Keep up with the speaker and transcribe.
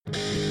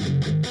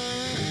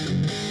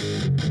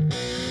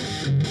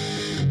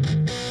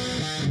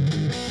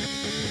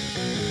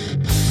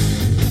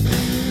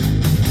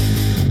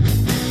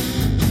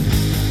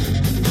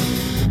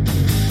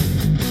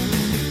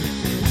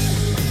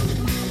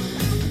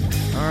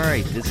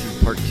right, this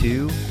is part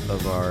 2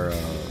 of our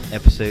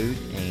episode,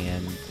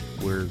 and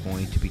we're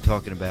going to be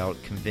talking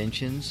about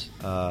conventions,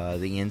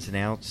 the ins and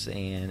outs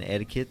and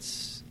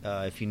etiquettes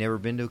if you've never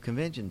been to a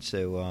convention.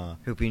 So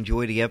hope you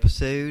enjoy the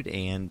episode,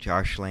 and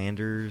Josh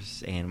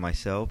Landers and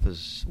myself,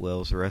 as well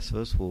as the rest of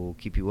us, will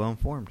keep you well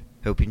informed.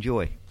 Hope you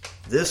enjoy.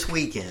 This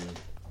weekend,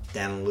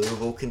 down in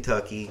Louisville,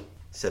 Kentucky,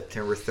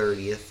 September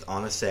 30th,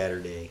 on a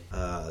Saturday,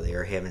 they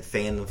are having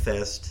Fandom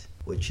Fest,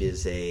 which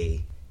is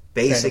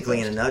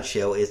basically, in a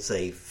nutshell, it's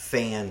a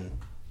fan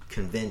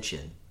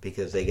convention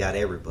because they got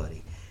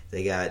everybody.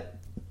 They got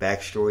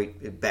Backstreet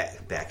Boys,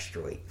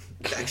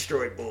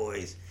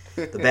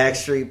 the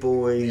Backstreet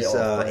Boys,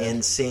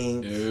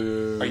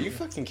 NSYNC. Are you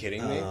fucking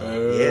kidding me?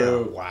 Yeah.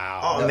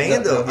 Wow. Oh,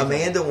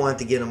 Amanda wanted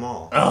to get them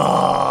all.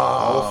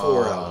 All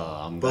 4 of them.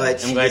 I'm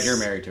glad you're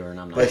married to her,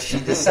 and I'm not. But she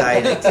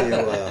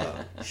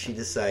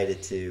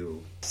decided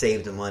to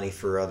save the money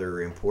for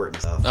other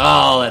important stuff.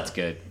 Oh, that's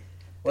good.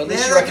 Well, at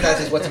least she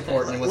recognizes what's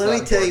important and what's not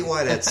important. Let me tell you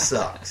why that important.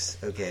 sucks,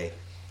 okay?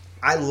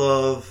 I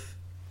love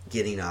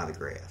getting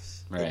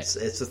autographs. Right.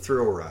 It's a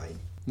thrill ride.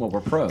 Well,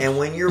 we're pros. And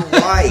when your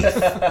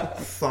wife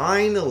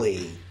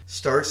finally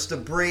starts to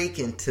break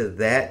into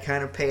that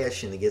kind of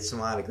passion to get some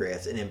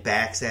autographs and then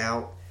backs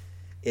out,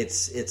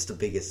 it's the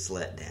biggest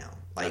letdown.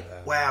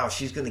 Like, wow,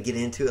 she's going to get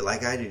into it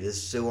like I do. This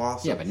is so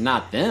awesome. Yeah, but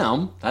not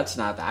them. That's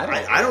not that.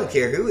 I don't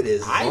care who it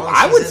is.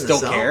 I would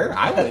still care.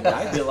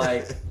 I'd be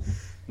like,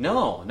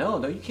 no,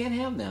 you can't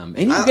have them.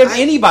 And you can give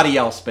anybody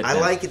else but them. I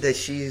like it that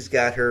she's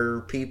got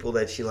her people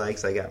that she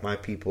likes. I got my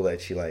people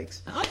that she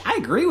likes. I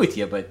agree with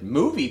you, but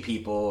movie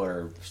people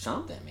or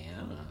something, man. I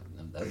don't know.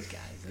 Those guys.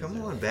 Come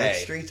on,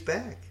 Backstreet's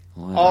back.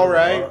 All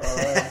right.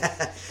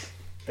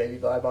 Baby,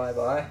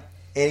 bye.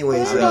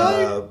 Anyways,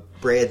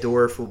 Brad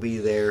Dourif will be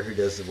there, who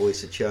does the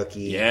voice of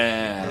Chucky.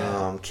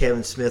 Yeah.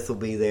 Kevin Smith will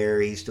be there.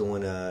 He's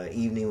doing an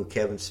evening with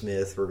Kevin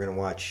Smith. We're going to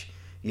watch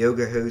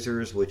Yoga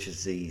Hosers, which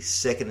is the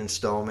second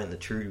installment in the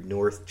True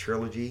North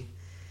trilogy.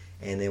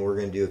 And then we're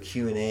going to do a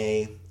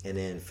Q&A and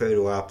then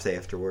photo ops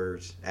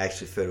afterwards.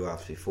 Actually, photo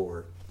ops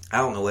before. I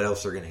don't know what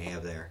else they're going to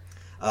have there.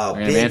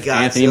 Big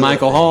Anthony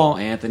Michael Hall.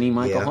 Anthony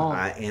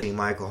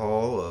Michael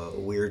Hall,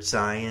 Weird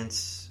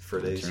Science. For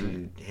those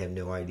who have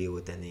no idea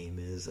what that name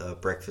is,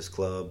 Breakfast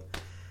Club.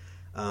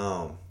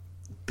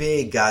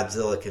 Big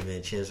Godzilla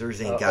conventions.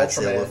 There's any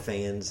Godzilla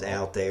fans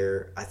out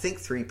there. I think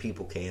 3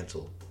 people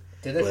canceled.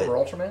 Did they for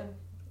Ultraman?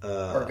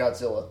 Or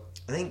Godzilla?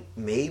 I think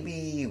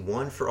maybe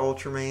 1 for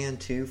Ultraman,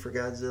 2 for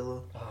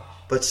Godzilla.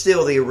 But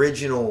still, the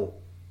original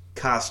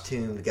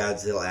costumed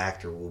Godzilla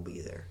actor will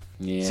be there.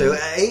 Yeah. So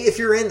if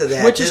you're into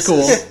that, which is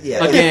cool.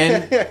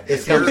 Again,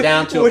 it comes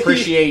down to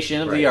appreciation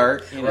of the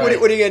art. You know?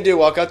 What are you going to do?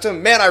 Walk up to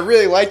him? Man, I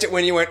really liked it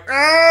when you went,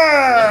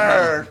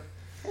 "Arr!"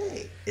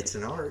 Hey, it's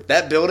an art.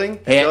 That building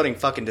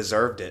fucking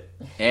deserved it.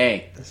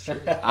 Hey, that's true.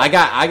 I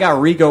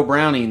got Rico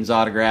Browning's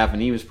autograph,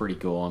 and he was pretty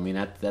cool. I mean,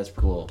 that's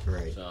cool.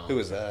 Right. So, who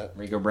was that?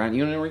 Rico Browning.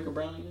 You know who Rico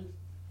Browning is?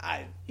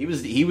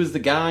 He was the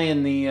guy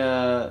in the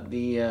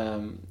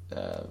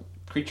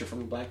Creature from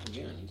the Black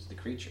Lagoon. He's the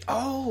creature.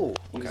 Oh,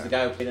 he was the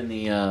guy who played in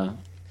the.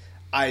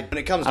 When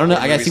it comes, I don't know.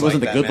 To I guess he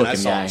wasn't like the good-looking I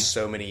saw guy. him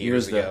so many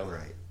years ago.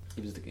 Right.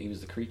 He was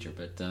the creature,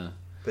 but.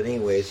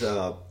 Anyways,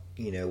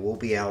 we'll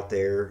be out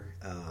there.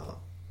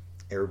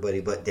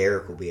 Everybody but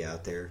Derek will be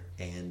out there,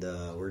 and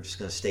we're just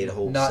going to stay the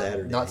whole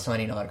Saturday. Not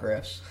signing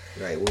autographs.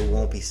 Right. We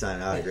won't be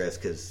signing autographs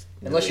because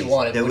unless you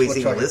want it, nobody's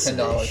even listening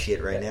to this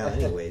shit right now.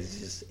 Anyways, it's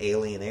just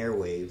alien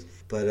airwaves.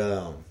 But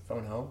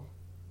phone home.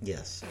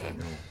 Yes.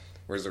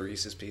 Where's the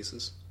Reese's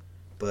Pieces?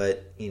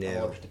 But I'm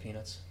allergic to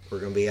peanuts. We're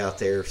going to be out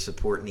there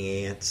supporting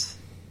the ants.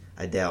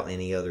 I doubt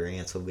any other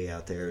ants will be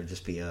out there. It'll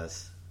just be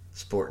us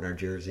sporting our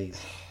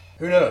jerseys.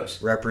 Who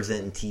knows?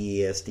 Representing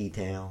TESD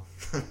Town.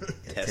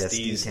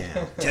 Testes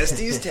Town.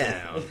 Testes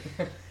Town.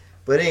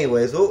 But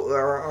anyways,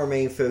 our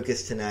main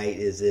focus tonight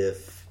is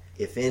if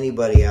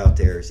anybody out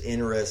there is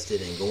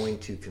interested in going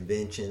to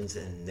conventions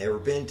and never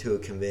been to a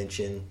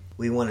convention,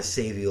 we want to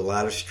save you a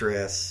lot of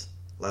stress,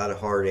 a lot of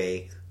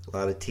heartache, a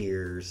lot of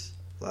tears,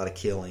 a lot of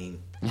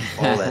killing,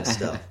 all that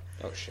stuff.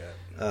 Oh, shit.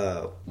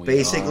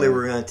 Basically,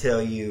 we're going to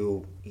tell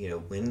you,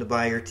 when to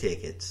buy your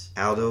tickets,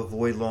 how to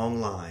avoid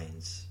long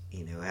lines,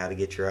 how to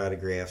get your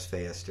autographs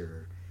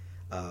faster.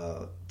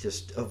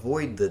 Just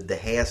avoid the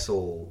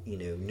hassle,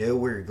 know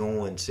where you're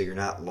going so you're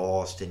not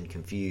lost and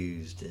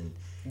confused and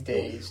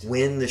dazed.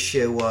 When to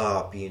show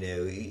up,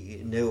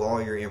 know all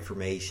your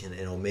information,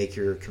 and it'll make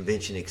your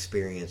convention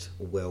experience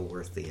well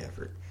worth the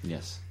effort.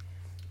 Yes.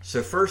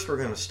 So first we're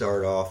going to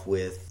start off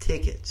with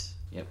tickets.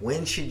 Yep.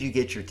 When should you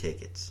get your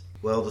tickets?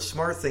 Well, the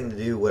smart thing to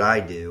do, what I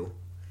do,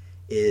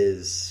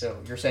 is... So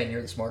you're saying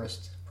you're the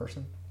smartest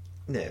person?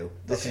 No,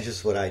 this is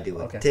just what I do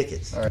with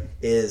tickets. All right.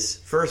 Is,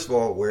 first of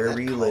all, wherever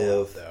you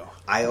live,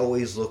 I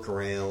always look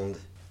around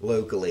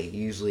locally.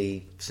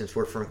 Usually, since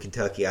we're from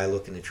Kentucky, I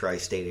look in the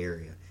tri-state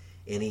area.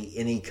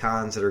 Any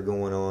cons that are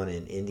going on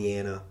in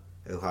Indiana,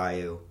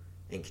 Ohio,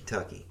 and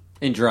Kentucky.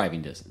 In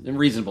driving distance. In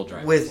reasonable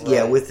driving distance.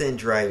 Yeah, within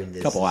driving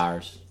distance. Couple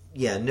hours.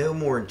 Yeah, no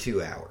more than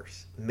 2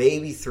 hours.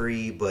 Maybe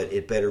 3, but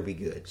it better be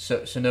good.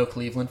 So no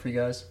Cleveland for you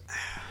guys?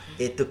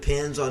 It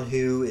depends on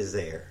who is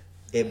there.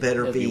 It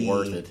better It'd be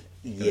worth it.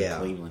 Yeah,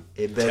 Cleveland.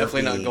 it better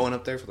Definitely be, not going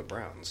up there for the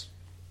Browns.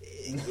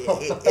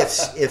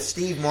 If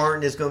Steve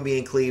Martin is going to be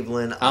in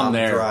Cleveland, I'm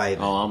there.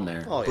 driving. Oh, I'm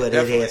there. Oh, yeah, But it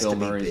definitely. has Bill to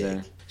be Murray's big.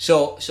 there.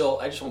 So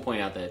I just want to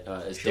point out that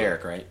it's Sure.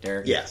 Derek, right?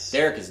 Derek. Yes.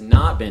 Derek has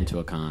not been to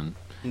a con.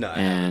 No.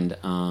 And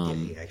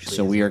he actually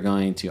so we isn't. are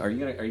going to. Are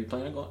you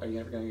planning on going? Are you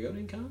ever going to go to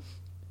any cons?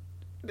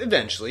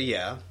 Eventually,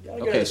 yeah.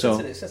 Okay, so-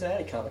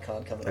 Cincinnati Comic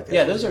Con coming up.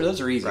 Yeah, those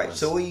are easy Right, ones.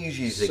 so we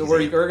usually use So example.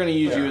 we're going to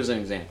use you Yeah. as an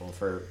example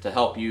to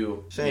help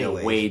you, So you know,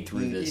 anyways, wade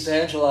through you this.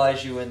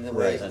 Evangelize you in the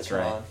Right. ways That's of the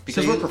right. con.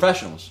 Because So we're you-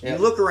 professionals. You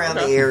look around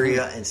the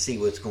area and see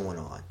what's going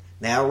on.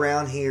 Now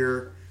around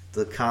here,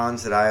 the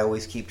cons that I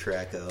always keep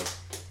track of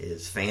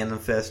is Fandom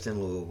Fest in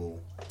Louisville.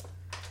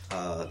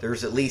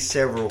 There's at least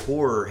several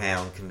horror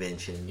hound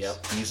conventions.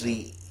 Yep.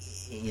 Usually,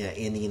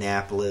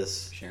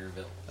 Indianapolis,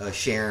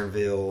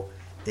 Sharonville.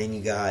 Then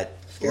you got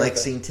Scarefest.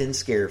 Lexington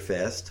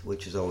Scarefest,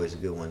 which is always a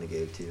good one to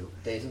go to.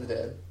 Days of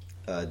the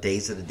Dead.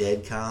 Days of the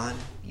Dead Con.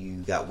 You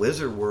got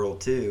Wizard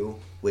World too,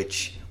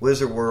 which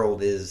Wizard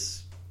World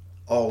is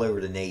all over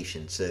the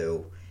nation.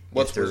 So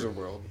What's if they're- Wizard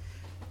World?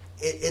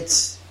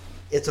 It's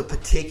a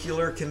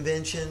particular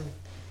convention,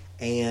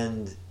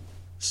 and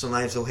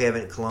sometimes they'll have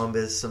it in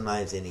Columbus,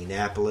 sometimes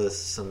Indianapolis,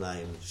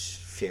 sometimes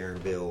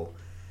Sharonville.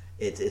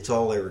 It's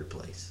all over the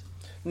place.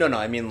 No,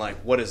 I mean,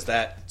 like, what does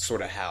that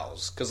sort of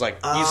house? Because, like,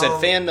 you said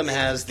Fandom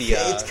has the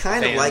It's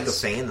kind of like a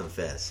fans. Fandom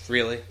Fest.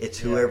 Really? It's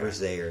whoever's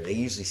there. They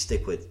usually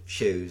stick with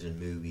shows and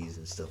movies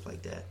and stuff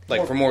like that.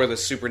 Like, for more of the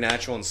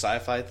supernatural and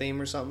sci-fi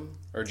theme or something?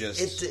 Or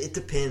just... It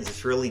depends.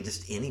 It's really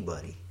just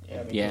anybody. Yeah.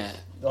 I mean, Yeah.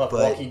 They'll have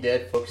But- Walking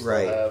Dead folks.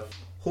 right. They'll have,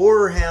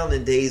 Horror Hound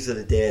and Days of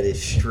the Dead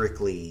is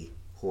strictly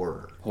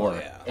horror. Horror. Oh,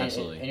 yeah.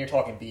 Absolutely. And you're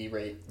talking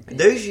B-rate.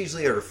 Those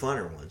usually are the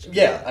funner ones.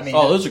 Yeah, I mean,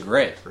 Those are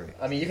great. Right.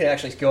 I mean, you can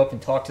actually go up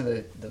and talk to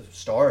the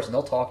stars, and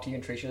they'll talk to you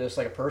and treat you just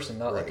like a person,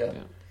 not like Right. a.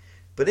 Yeah.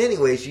 But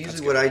anyways,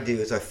 usually what I do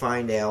is I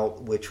find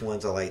out which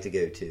ones I like to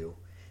go to,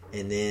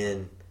 and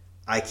then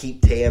I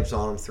keep tabs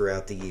on them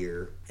throughout the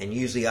year. And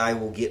usually I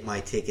will get my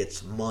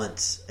tickets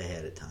months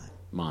ahead of time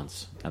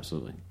Months.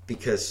 Absolutely.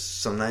 because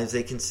sometimes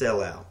they can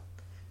sell out.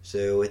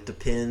 So it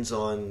depends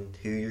on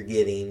who you're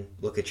getting.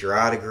 Look at your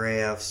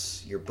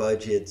autographs, your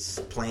budgets,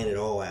 plan it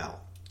all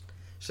out.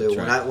 So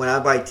That's when I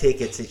buy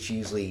tickets, it's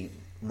usually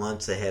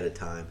months ahead of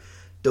time.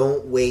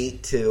 Don't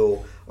wait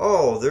till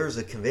there's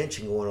a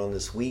convention going on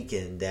this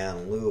weekend down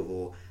in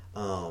Louisville.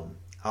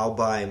 I'll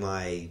buy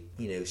my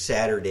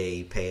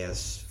Saturday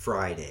pass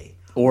Friday.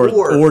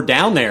 Or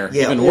down there.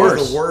 Yeah, even or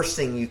worse. the worst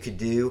thing you could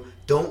do,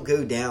 don't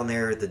go down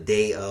there the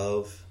day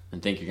of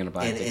And think you're going to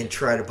buy a ticket. and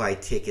try to buy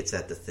tickets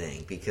at the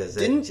thing because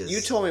that Didn't just,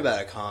 you told me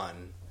about a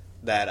con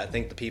that I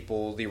think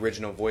the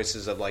original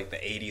voices of, like, the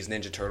 80s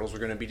Ninja Turtles were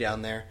going to be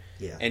down there?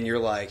 Yeah. And you're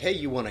like, hey,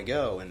 you want to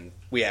go? And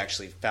we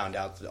actually found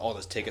out that all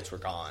those tickets were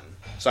gone.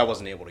 So I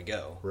wasn't able to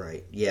go.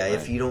 Right. Yeah, Right.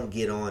 if you don't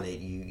get on it,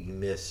 you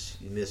miss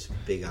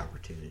big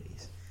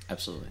opportunities.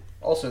 Absolutely.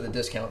 Also, the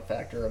discount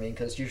factor. I mean,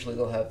 because usually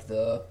they'll have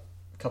the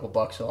couple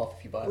bucks off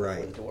if you buy it Right.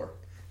 before the door.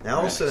 Now,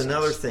 Right, also makes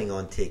another sense. thing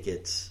on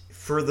tickets,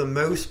 for the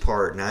most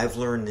part, and I've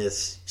learned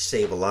this,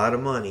 save a lot of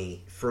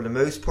money. For the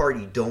most part,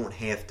 you don't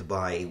have to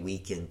buy a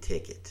weekend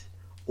ticket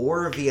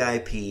or a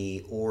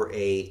VIP or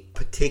a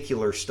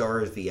particular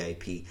Stars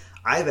VIP.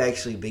 I've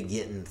actually been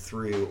getting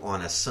through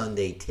on a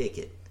Sunday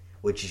ticket,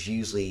 which is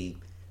usually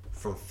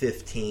from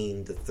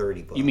 $15 to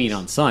 $30. You mean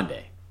on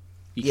Sunday?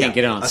 You Yeah, can't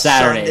get it on a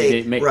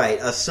Saturday. Sunday, right,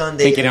 a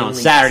Sunday Can't get it on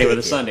only Saturday with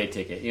a ticket. Sunday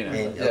ticket. You know.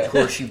 And Yeah. of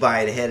course, you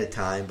buy it ahead of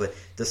time, but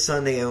the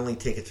Sunday only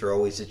tickets are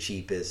always the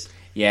cheapest.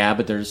 Yeah,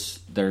 but there's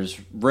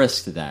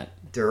risk to that.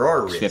 There are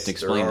You risks. have to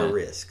explain there are that.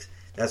 risks.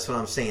 That's what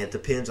I'm saying. It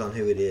depends on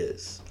who it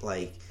is.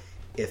 Like,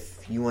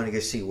 if you want to go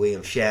see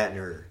William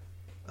Shatner,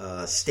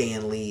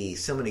 Stan Lee,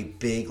 somebody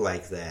big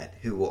like that,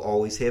 who will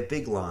always have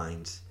big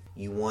lines,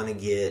 you want to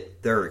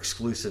get their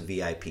exclusive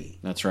VIP.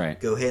 That's right.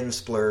 Go ahead and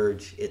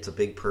splurge. It's a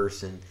big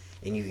person,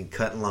 and you can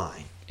cut in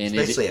line. And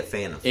especially at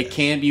Fandom Fest. It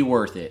can be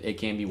worth it. It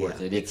can be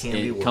worth it. it can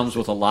be worth comes it.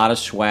 with a lot of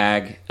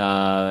swag.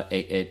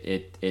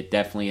 It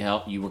definitely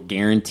helped. You were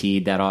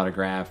guaranteed that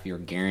autograph. You're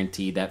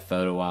guaranteed that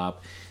photo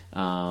op.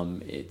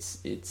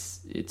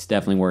 It's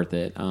definitely worth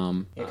it.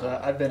 Yeah, 'cause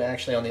I've been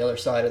actually on the other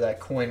side of that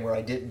coin where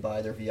I didn't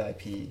buy their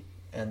VIP,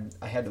 and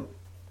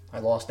I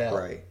lost out.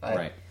 Right.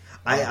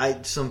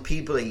 Right. Some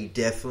people that you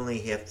definitely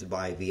have to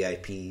buy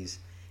VIPs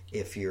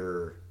if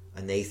you're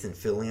a Nathan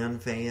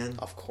Fillion fan.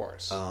 Of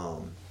course.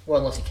 Well,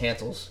 unless he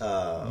cancels.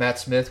 Matt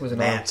Smith was an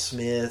Matt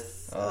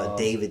Smith,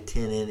 David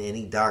Tennant,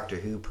 any Doctor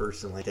Who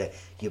person like that,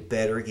 you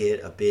better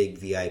get a big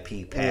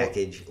VIP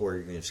package or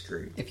you're going to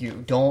screw. If you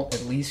don't,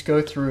 at least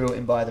go through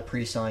and buy the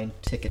pre-signed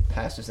ticket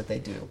passes that they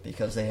do,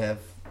 because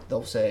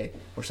they'll say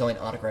we're selling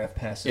autograph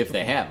passes If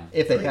they have 'em.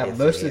 If they Right, have if 'em.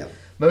 they have 'em.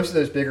 Most of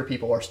those bigger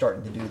people are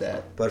starting to do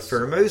that. But for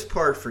the most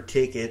part, for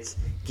tickets,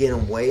 get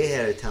them way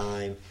ahead of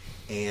time.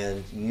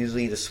 And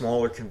usually the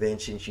smaller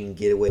conventions, you can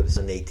get away with a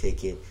Sunday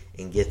ticket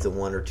and get the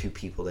one or two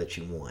people that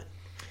you want.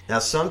 Now,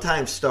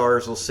 sometimes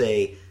stars will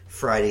say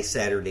Friday,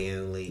 Saturday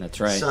only. That's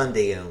right.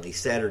 Sunday only,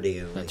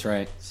 Saturday only. That's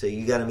right. So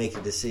you got to make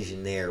a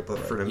decision there. But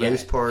for the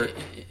most part,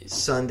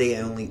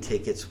 Sunday only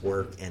tickets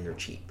work and they're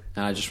cheap.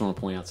 And I just want to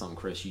point out something,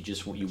 Chris.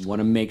 You want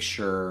to make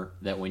sure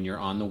that when you're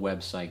on the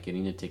website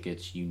getting the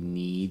tickets, you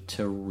need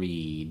to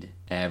read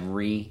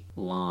every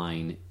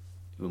line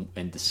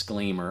and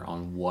disclaimer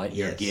on what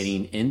you're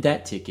getting in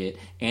that ticket,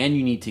 and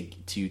you need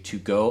to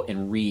go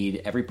and read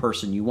every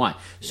person you want.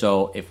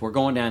 So if we're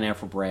going down there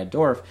for Brad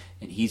Dorff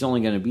and he's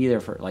only going to be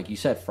there for, like you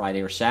said,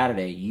 Friday or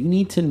Saturday, you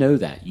need to know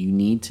that. You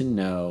need to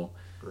know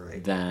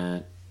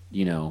that,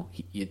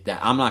 that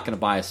I'm not going to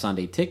buy a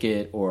Sunday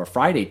ticket or a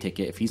Friday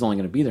ticket if he's only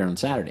going to be there on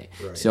Saturday.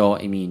 Right. So,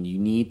 I mean, you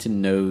need to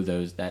know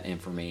that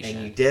information.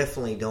 And you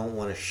definitely don't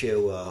want to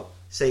show up,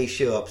 say you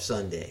show up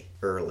Sunday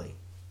early,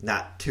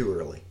 not too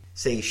early.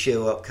 Say you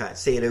show up,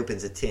 say it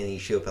opens at 10 and you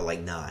show up at like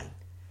 9.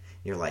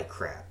 You're like,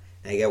 crap.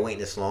 Now you got to wait in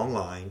this long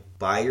line,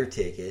 buy your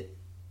ticket,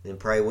 then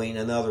probably wait in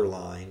another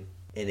line,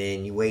 and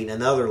then you wait in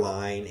another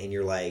line and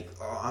you're like,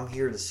 oh, I'm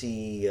here to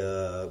see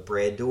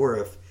Brad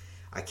Dorff.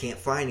 I can't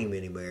find him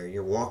anywhere.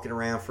 You're walking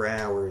around for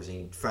hours and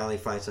you finally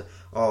find some.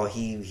 Oh,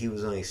 he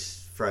was only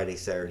Friday,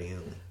 Saturday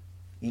only.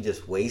 You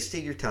just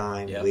wasted your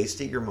time,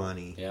 wasted your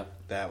money. Yep,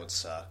 that would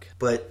suck.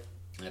 But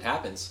it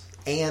happens.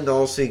 And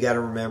also, you got to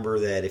remember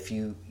that if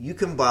you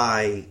can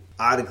buy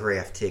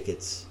autograph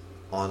tickets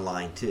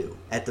online too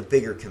at the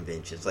bigger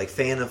conventions like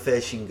Fandom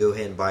Fest. You can go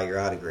ahead and buy your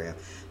autograph,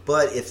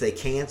 but if they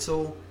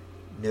cancel,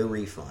 no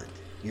refund.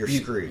 You're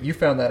screwed. You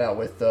found that out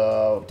with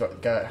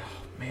guy.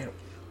 Man.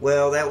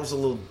 Well, that was a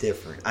little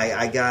different.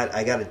 I got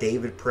a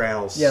David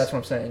Prowse. Yeah, that's what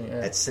I'm saying. Yeah.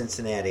 At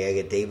Cincinnati,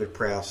 I got David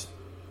Prowse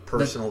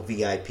personal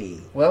VIP.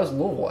 Well, that was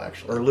Louisville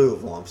actually. Or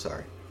Louisville, I'm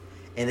sorry.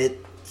 And it's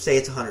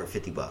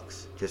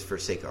 $150 just for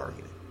sake of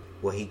argument.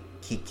 Well,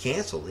 he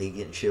canceled. He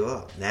didn't show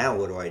up. Now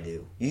what do I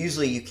do?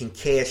 Usually you can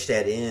cash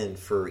that in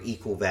for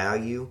equal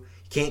value. You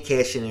can't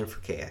cash it in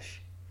for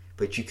cash,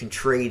 but you can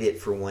trade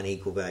it for one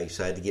equal value.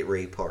 So I had to get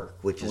Ray Park,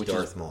 which is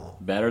Darth Maul.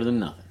 Better than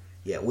nothing.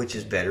 Yeah, which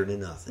is better than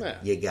nothing. Yeah.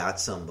 You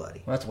got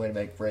somebody. Well, that's a way to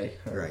make Ray.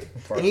 Right.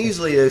 And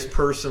usually those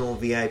personal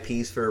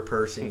VIPs for a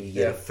person, you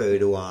get a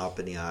photo op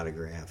and the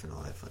autograph and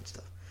all that fun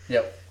stuff.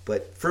 Yep.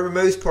 But for the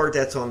most part,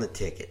 that's on the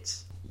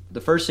tickets. The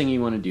first thing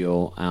you want to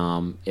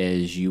do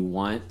is you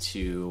want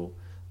to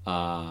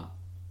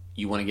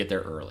get there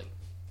early.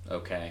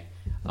 Okay,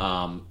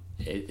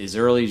 as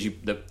early as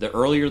the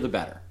earlier the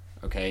better.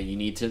 Okay, you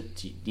need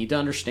to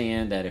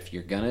understand that if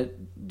you're gonna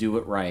do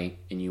it right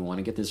and you want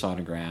to get this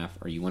autograph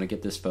or you want to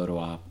get this photo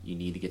op, you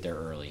need to get there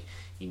early.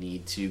 You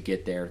need to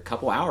get there a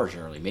couple hours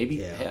early,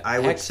 maybe. I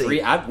would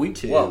say 3.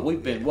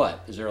 We've been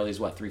as early as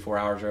 3-4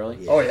 hours early.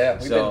 Yeah. Oh yeah,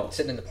 we've been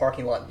sitting in the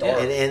parking lot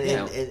dark.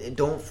 And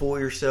don't fool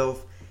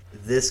yourself.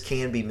 This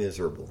can be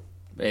miserable.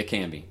 It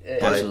can be.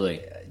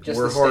 Absolutely.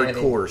 We're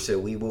hardcore, so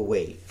we will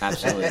wait.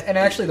 Absolutely. And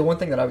actually, the one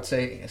thing that I would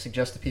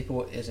suggest to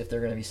people is if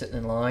they're going to be sitting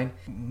in line,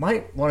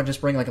 might want to just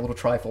bring like a little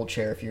trifold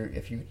chair if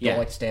you don't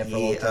like to stand for a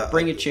long time.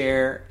 Bring a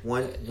chair.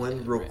 One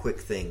real quick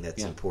thing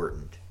that's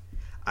important.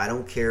 I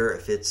don't care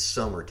if it's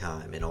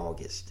summertime in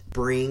August.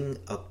 Bring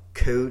a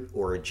coat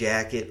or a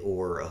jacket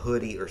or a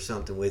hoodie or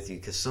something with you,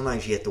 because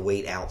sometimes you have to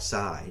wait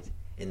outside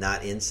and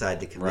not inside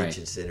the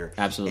convention center.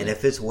 Absolutely. And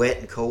if it's wet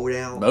and cold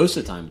out, most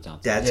of the time it's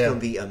outside. That's going to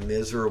be a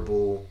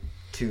miserable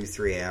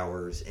 2-3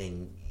 hours,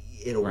 and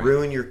it'll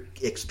ruin your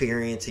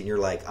experience, and you're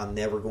like, I'm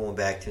never going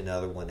back to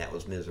another one that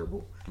was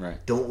miserable. Right.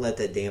 Don't let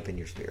that dampen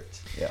your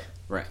spirits. Yeah.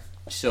 Right.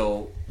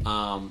 So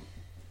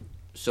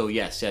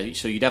yes,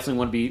 so you definitely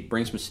want to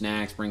bring some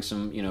snacks, bring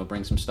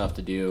some stuff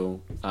to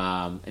do,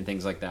 and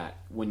things like that.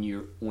 When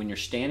you're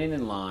standing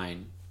in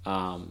line,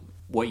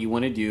 what you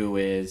want to do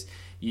is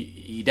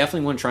you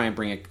definitely want to try and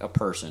bring a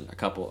person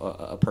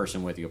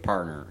with you, a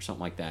partner or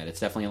something like that. It's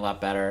definitely a lot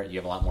better. You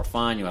have a lot more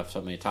fun. You have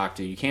somebody to talk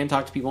to. You can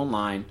talk to people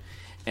online,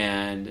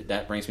 and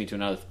that brings me to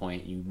another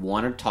point. You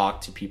want to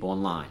talk to people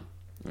online.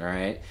 All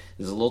right.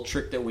 There's a little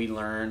trick that we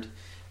learned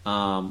a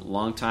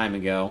long time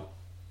ago.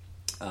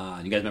 You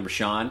guys remember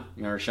Sean? You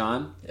remember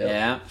Sean? Yep.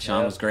 Yeah,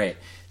 Sean was great.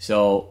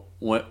 So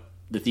what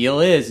the deal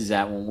is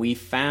that when we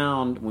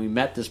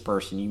met this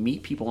person, you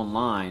meet people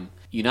online.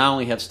 You not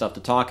only have stuff to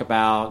talk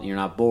about, you're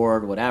not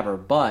bored, whatever,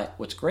 but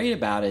what's great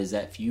about it is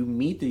that if you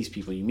meet these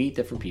people, you meet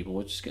different people,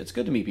 which is it's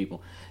good to meet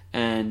people,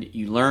 and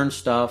you learn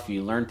stuff,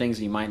 you learn things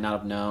that you might not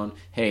have known.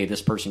 Hey,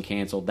 this person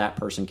canceled, that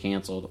person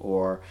canceled,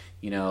 or,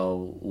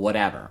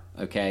 whatever,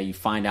 okay? You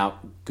find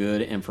out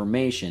good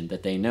information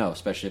that they know,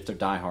 especially if they're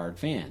diehard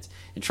fans.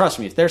 And trust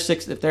me, if they're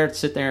sitting there at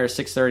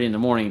 6:30 in the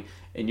morning,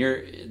 and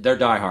they're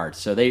diehard,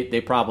 so they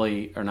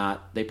probably are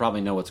not, they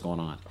probably know what's going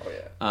on. Oh,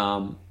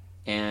 yeah.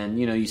 And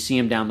you see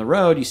him down the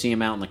road, you see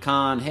him out in the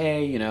con.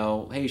 Hey,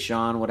 hey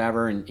Sean,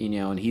 whatever, and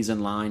and he's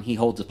in line. He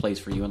holds a place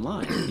for you in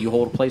line. You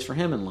hold a place for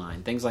him in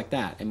line. Things like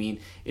that. I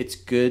mean, it's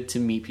good to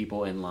meet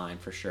people in line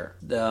for sure.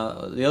 The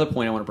other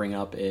point I want to bring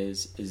up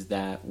is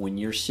that when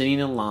you're sitting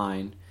in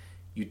line,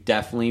 you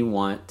definitely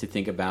want to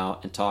think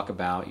about and talk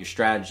about your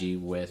strategy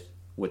with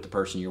the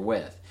person you're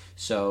with.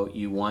 So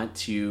you want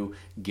to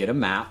get a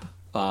map.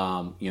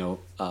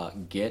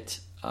 Get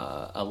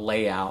a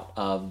layout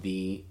of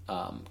the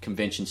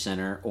convention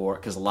center, or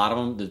because a lot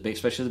of them,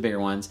 especially the bigger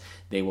ones,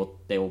 they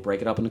will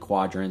break it up into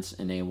quadrants,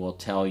 and they will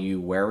tell you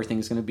where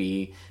everything's going to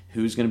be,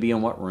 who's going to be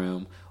in what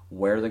room,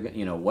 where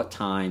what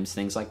times,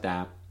 things like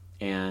that,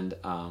 and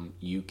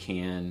you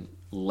can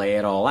lay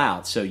it all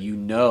out so you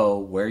know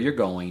where you're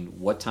going,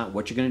 what time,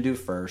 what you're going to do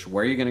first,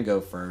 where you're going to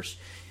go first,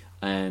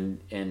 and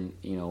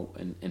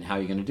how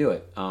you're going to do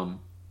it.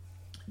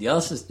 The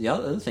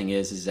other thing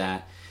is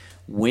that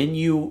when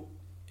you're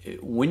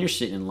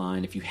sitting in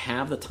line, if you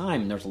have the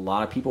time, and there's a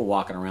lot of people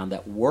walking around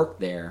that work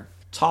there,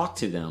 talk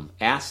to them,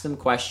 ask them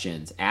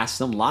questions, ask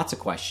them lots of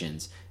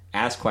questions,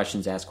 ask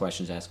questions,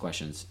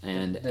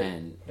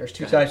 and there's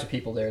two types of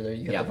people there.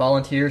 You have the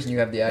volunteers and you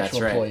have the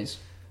actual employees.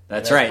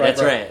 That's right.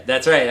 That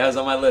was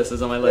on my list.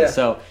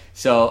 Yeah.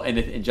 So,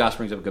 and Josh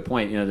brings up a good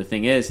point. The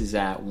thing is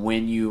that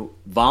when you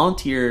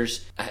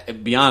volunteers,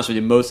 be honest with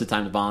you, most of the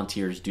time the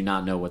volunteers do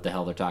not know what the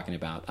hell they're talking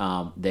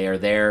about. They are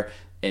there,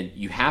 and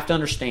you have to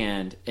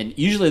understand. And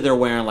usually they're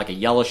wearing like a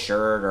yellow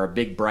shirt or a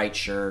big bright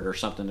shirt or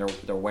something.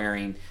 They're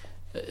wearing.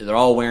 They're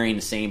all wearing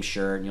the same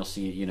shirt, and you'll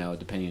see,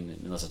 depending,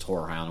 unless it's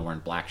horror hound, they're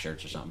wearing black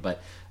shirts or something.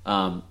 But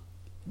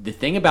the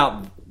thing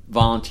about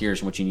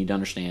volunteers, and what you need to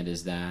understand,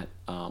 is that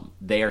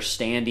they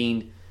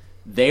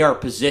are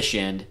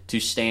positioned to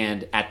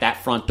stand at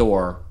that front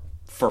door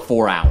for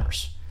 4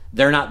 hours.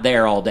 They're not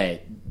there all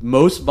day.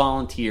 Most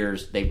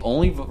volunteers, the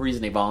only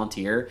reason they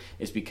volunteer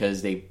is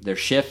because their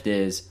shift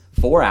is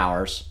 4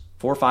 hours,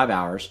 4 or 5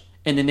 hours,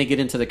 and then they get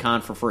into the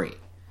con for free.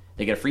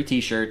 They get a free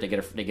T-shirt. They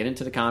get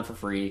into the con for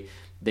free.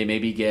 They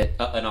maybe get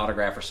an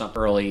autograph or something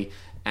early,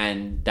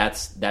 and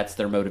that's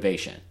their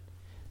motivation.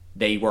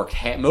 They work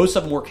most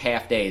of them work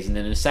half days, and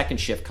then a second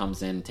shift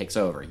comes in and takes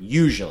over,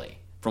 usually,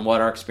 from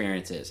what our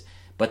experience is.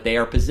 But they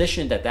are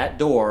positioned at that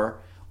door,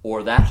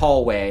 or that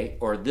hallway,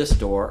 or this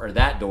door, or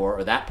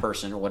that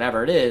person, or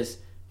whatever it is,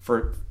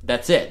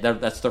 that's it.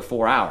 That's their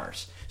 4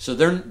 hours. So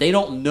they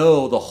don't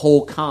know the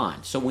whole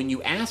con. So when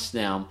you ask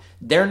them,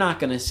 they're not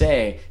going to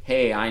say,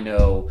 hey, I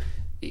know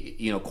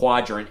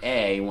quadrant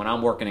A when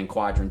I'm working in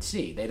quadrant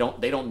C. They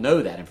don't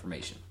know that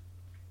information.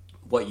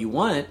 What you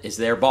want is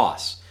their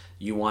boss.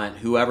 You want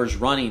whoever's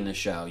running the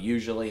show,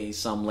 usually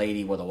some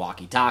lady with a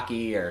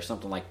walkie-talkie or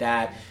something like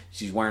that.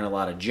 She's wearing a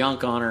lot of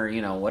junk on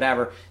her,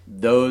 whatever.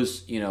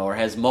 Those, or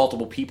has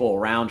multiple people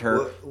around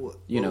her.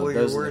 Your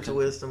words of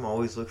wisdom,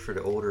 always look for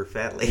the older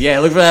fat lady. Yeah,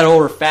 look for that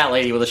older fat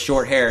lady with a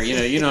short hair.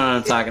 You know what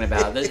I'm talking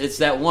about. It's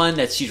that one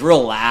that she's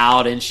real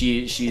loud and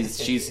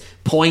she's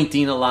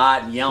pointing a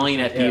lot and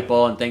yelling at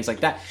people and things like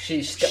that.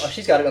 She's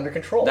got it under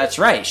control. That's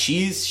right.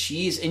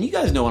 She's and you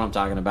guys know what I'm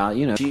talking about.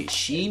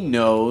 She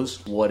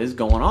knows what is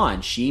going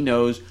on. She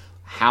knows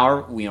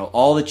how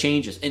all the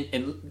changes.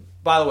 And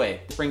by the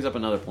way, this brings up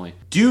another point.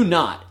 Do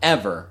not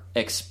ever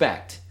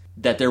expect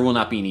that there will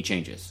not be any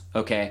changes.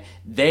 Okay,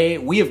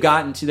 we have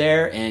gotten to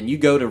there, and you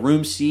go to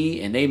room C,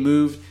 and they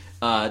moved.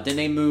 Then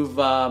they move.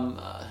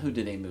 Who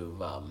did they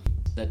move?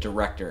 That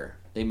director.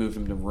 They moved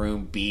him to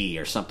room B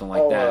or something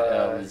like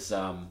that. It was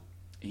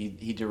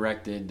he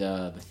directed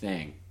the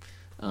thing.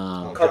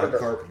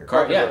 Carpenter.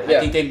 Yeah, I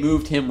think they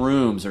moved him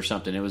rooms or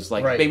something. It was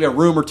like maybe a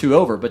room or two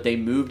over, but they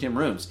moved him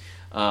rooms.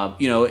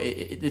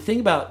 The thing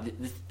about,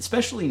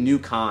 especially new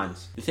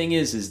cons, the thing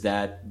is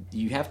that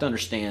you have to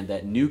understand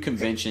that new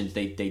conventions,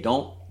 they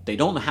don't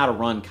know how to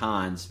run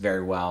cons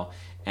very well,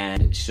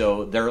 and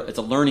so it's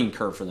a learning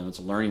curve for them. It's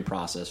a learning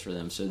process for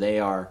them. So they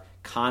are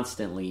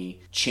constantly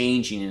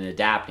changing and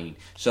adapting.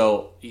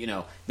 So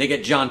they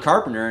get John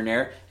Carpenter in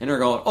there, and they're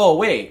going, oh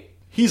wait,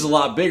 he's a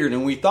lot bigger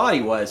than we thought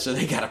he was, so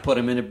they got to put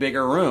him in a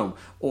bigger room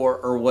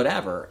or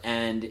whatever.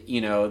 And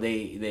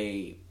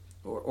they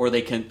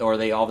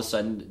all of a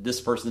sudden,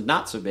 this person's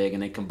not so big,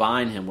 and they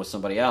combine him with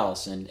somebody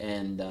else,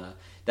 and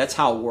that's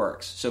how it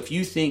works. So if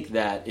you think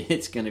that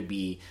it's going to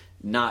be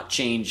not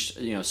changed,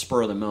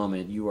 spur of the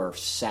moment, you are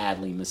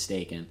sadly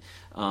mistaken.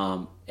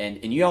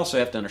 And you also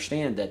have to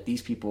understand that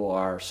these people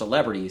are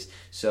celebrities,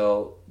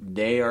 so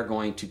they are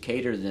going to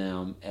cater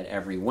them at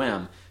every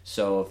whim.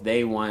 So if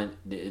they want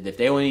you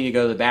to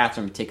go to the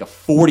bathroom, take a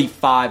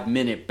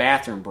 45-minute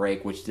bathroom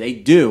break, which they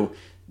do,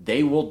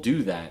 they will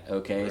do that,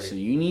 okay? Right. So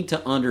you need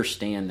to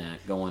understand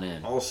that going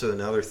in. Also,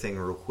 another thing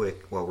real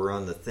quick, while we're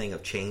on the thing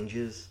of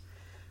changes,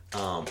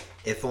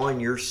 if on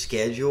your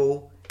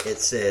schedule it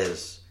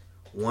says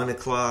 1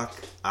 o'clock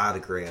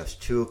autographs,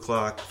 2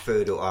 o'clock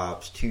photo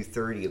ops,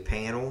 2:30 a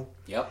panel,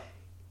 yep.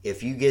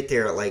 If you get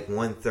there at like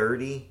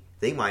 1:30,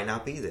 they might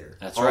not be there.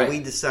 That's right. Or we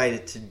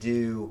decided to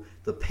do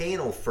the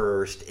panel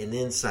first and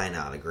then sign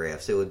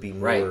autographs. It would be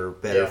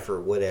better for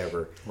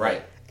whatever.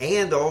 Right.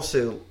 And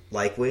also,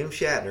 like William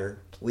Shatner,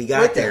 we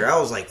got there. I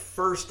was like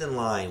first in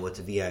line with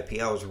the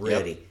VIP. I was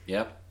ready.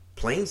 Yep.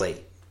 Plane's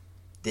late.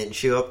 Didn't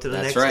show up to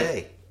the next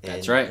day. And,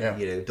 that's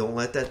right. Don't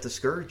let that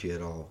discourage you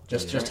at all.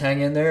 Just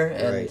hang in there,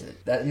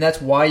 and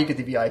that's why you get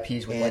the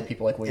VIPs with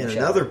people like William Shatner. And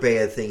another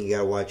bad thing you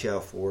got to watch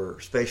out for,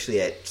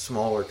 especially at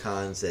smaller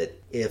cons, that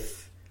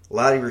if a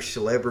lot of your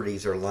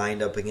celebrities are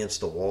lined up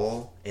against a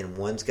wall and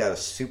one's got a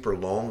super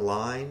long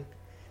line,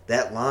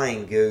 that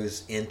line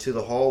goes into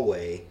the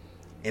hallway,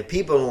 And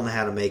people don't know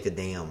how to make a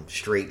damn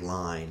straight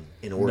line,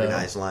 an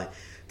organized line.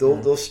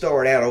 They'll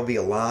start out, it'll be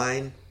a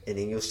line, and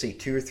then you'll see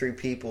 2 or 3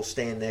 people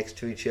stand next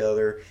to each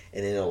other,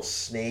 and then it'll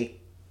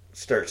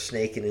start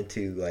snaking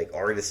into like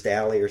Artist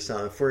Alley or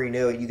something. Before you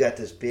know it, you got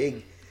this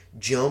big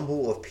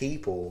jumble of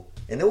people,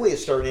 and then we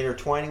start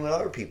intertwining with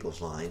other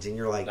people's lines, and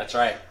you're like, that's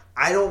right.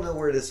 I don't know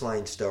where this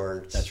line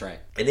starts. That's right.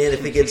 And then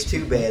if it gets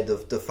too bad,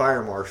 the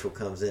fire marshal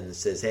comes in and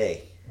says,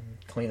 hey,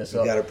 clean this you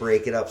up. got to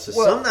break it up. So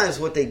sometimes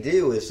what they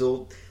do is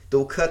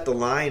they'll cut the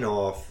line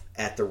off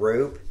at the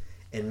rope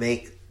and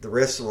make the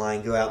rest of the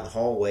line go out in the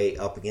hallway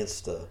up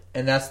against the...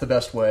 And that's the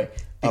best way.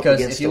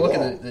 Because if you look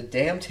at the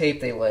damn tape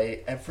they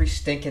lay every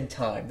stinking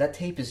time, that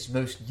tape is the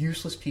most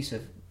useless piece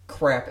of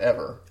crap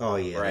ever. Oh,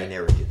 yeah. Right. They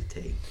never do the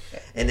tape.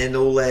 And then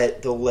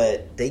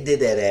they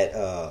did that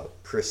at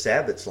Chris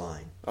Sabat's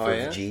line for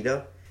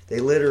Vegeta. They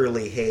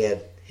literally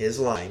had his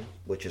line,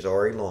 which is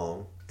already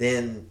long.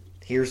 Then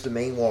here's the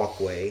main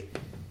walkway.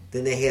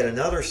 Then they had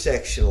another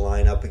section of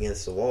line up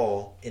against the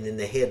wall. And then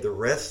they had the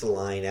rest of the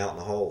line out in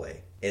the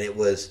hallway. And it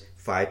was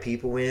 5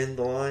 people in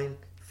the line,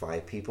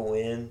 5 people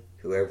in.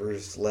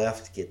 Whoever's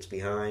left gets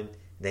behind.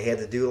 They had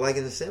to do it like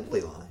an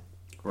assembly line.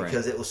 Right.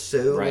 Because it was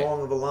so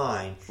long of a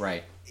line.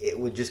 Right. It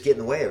would just get in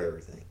the way of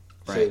everything.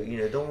 Right.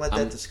 So, don't let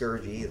that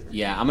discourage you either.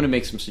 Yeah, I'm going to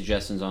make some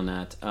suggestions on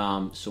that.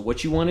 So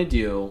what you want to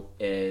do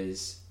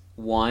is,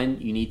 one,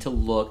 you need to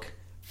look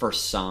for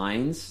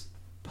signs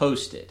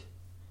posted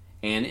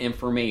and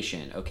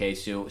information. Okay,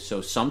 so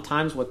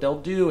sometimes what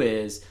they'll do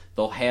is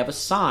they'll have a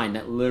sign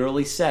that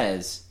literally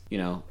says,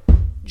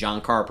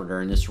 John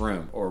Carpenter in this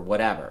room or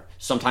whatever.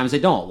 Sometimes they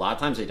don't. A lot of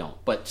times they don't.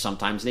 But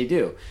sometimes they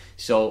do.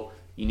 So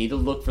you need to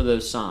look for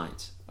those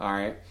signs. All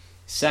right.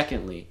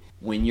 Secondly,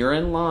 when you're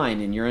in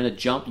line and you're in a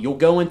jump, you'll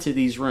go into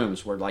these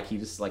rooms where, like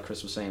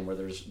Chris was saying, where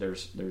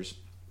there's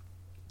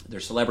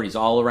celebrities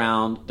all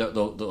around.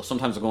 They'll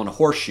sometimes they'll go in a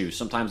horseshoe.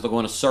 Sometimes they'll go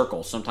in a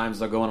circle. Sometimes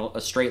they'll go in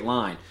a straight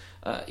line.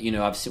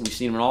 We've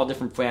seen them in all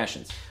different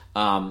fashions.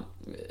 A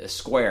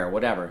square,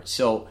 whatever.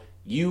 So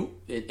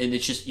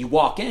it's just you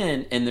walk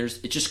in and it's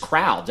just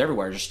crowds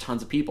everywhere. There's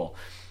tons of people.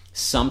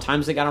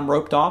 Sometimes they got them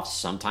roped off.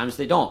 Sometimes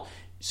they don't.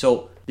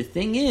 So the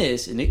thing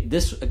is, and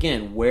this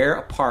again, where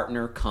a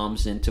partner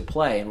comes into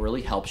play and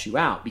really helps you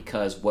out,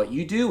 because what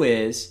you do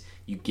is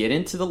you get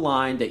into the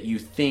line that you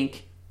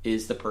think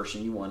is the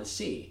person you want to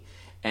see,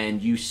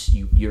 and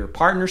your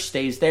partner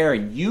stays there,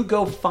 and you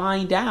go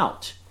find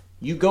out.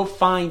 You go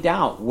find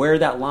out where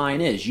that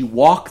line is. You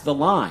walk the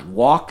line.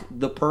 Walk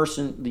the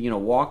person,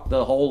 walk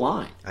the whole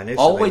line. I know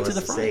all the way to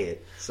the front. Say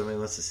it. Somebody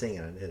wants to sing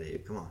it. I did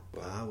it. Come on.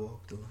 I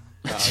walk the line.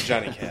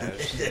 Johnny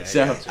Cash.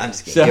 I'm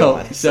just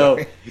kidding.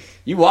 So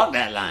you walk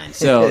that line.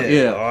 So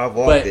I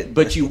walked it.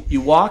 But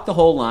you walk the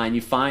whole line.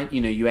 You find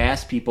you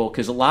ask people,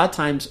 because a lot of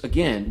times,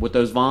 again, with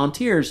those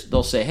volunteers,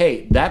 they'll say,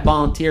 "Hey, that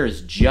volunteer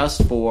is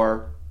just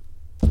for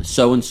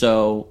so and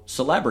so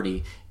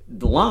celebrity."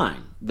 The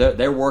line.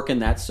 They're working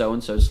that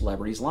so-and-so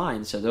celebrity's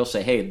line. So they'll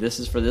say, hey, this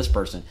is for this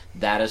person.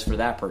 That is for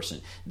that person.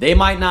 They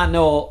might not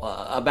know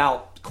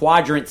about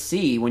quadrant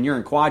C when you're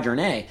in quadrant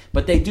A,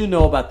 but they do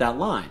know about that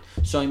line.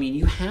 So,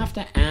 you have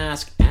to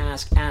ask.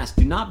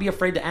 Do not be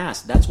afraid to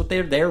ask. That's what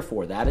they're there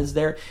for. That is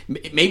their...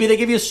 Maybe they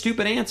give you a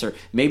stupid answer.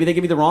 Maybe they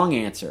give you the wrong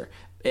answer.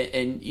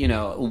 And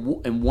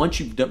once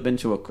you've been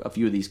to a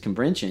few of these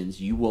conventions,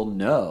 you will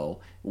know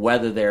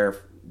whether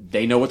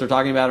they know what they're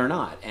talking about or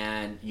not.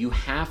 And you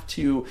have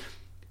to...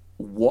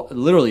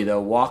 literally though,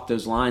 walk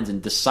those lines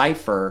and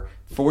decipher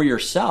for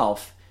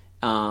yourself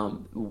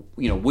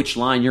which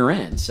line you're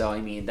in. So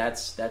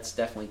that's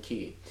definitely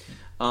key.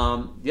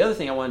 The other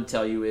thing I want to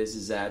tell you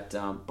is that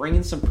bring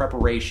in some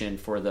preparation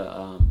for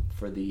the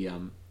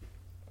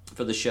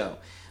show.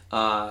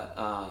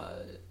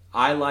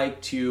 I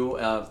like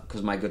to,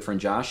 because my good friend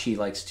Josh, he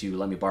likes to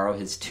let me borrow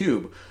his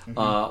tube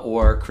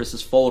or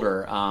Chris's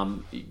folder.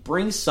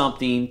 Bring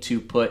something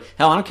to put.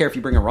 Hell, I don't care if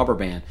you bring a rubber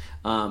band.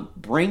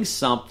 Bring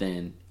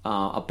something.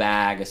 A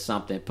bag or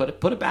something. Put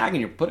a bag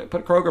in put a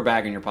Kroger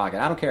bag in your pocket.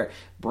 I don't care.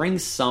 Bring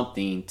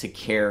something to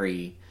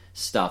carry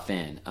stuff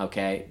in.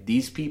 Okay,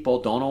 these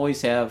people don't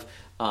always have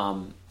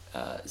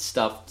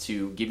stuff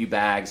to give you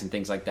bags and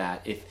things like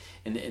that.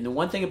 And the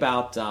one thing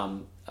about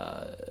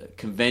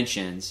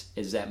conventions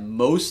is that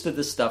most of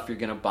the stuff you're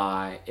going to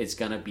buy is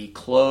going to be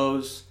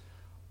clothes,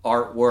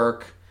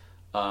 artwork,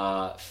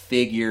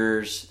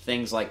 figures,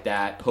 things like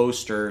that,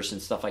 posters and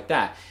stuff like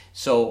that.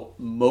 So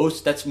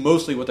that's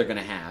mostly what they're going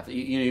to have.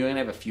 You're going to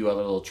have a few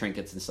other little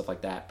trinkets and stuff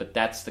like that, but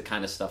that's the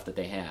kind of stuff that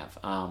they have.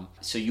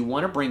 So you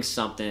want to bring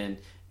something.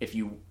 If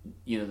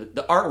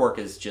the artwork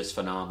is just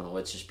phenomenal.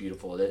 It's just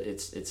beautiful.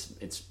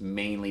 It's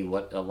mainly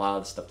what a lot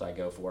of the stuff that I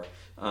go for.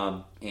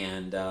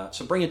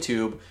 So bring a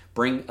tube,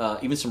 bring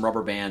even some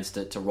rubber bands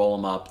to roll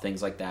them up,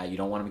 things like that. You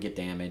don't want them to get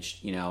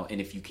damaged, And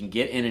if you can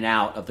get in and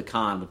out of the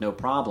con with no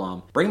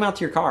problem, bring them out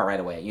to your car right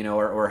away,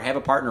 or have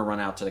a partner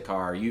run out to the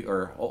car,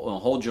 or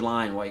hold your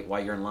line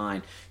while you're in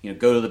line.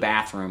 Go to the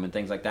bathroom and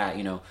things like that.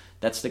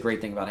 That's the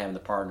great thing about having the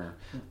partner.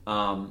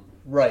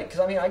 Right,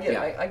 because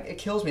it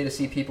kills me to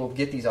see people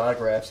get these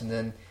autographs and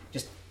then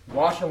just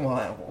watching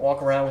them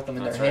walk around with them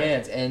in That's their right.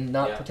 hands and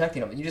not Yeah.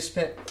 protecting them. And you just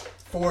spent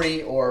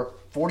 $40 or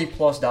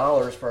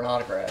 $40+ for an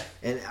autograph.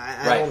 And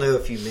I Right. don't know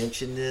if you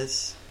mentioned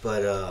this,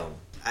 but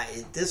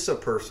this is a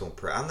personal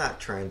I'm not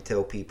trying to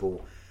tell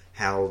people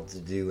how to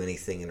do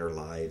anything in their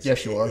lives.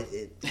 Yes, you are.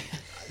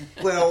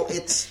 Well,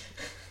 it's...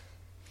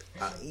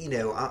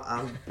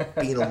 I'm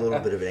being a little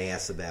bit of an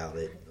ass about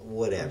it.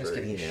 Whatever, just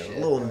giving a shit,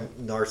 little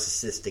right?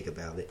 narcissistic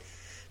about it.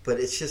 But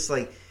it's just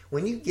like,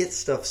 when you get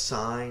stuff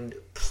signed,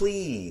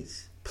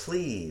 please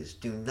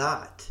do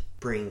not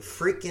bring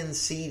freaking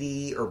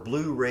CD or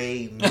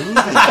Blu-ray movie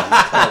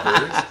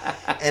covers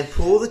and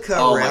pull the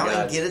cover Oh my out God.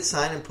 and get it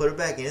signed and put it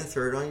back in and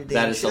throw it on your damn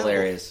That is shelf.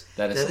 hilarious.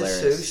 That is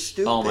hilarious. so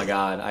stupid. Oh my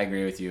God, I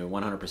agree with you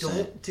 100%.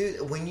 Don't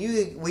do when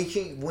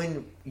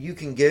you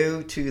can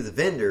go to the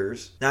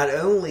vendors. Not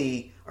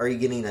only are you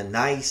getting a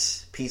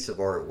nice piece of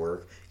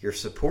artwork, you're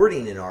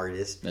supporting an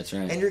artist. That's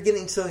right. And you're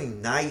getting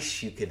something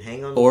nice you can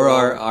hang on. The Or wall.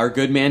 our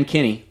good man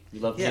Kenny.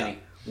 You love Kenny.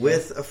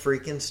 With a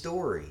freaking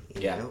story,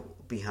 Yeah.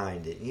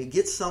 behind it. You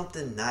get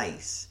something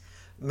nice.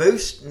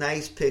 Most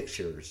nice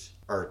pictures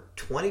are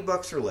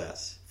 $20 or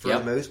less for Yep.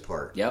 the most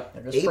part. Yep.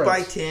 They're just 8 by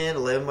prints. 10,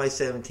 11 by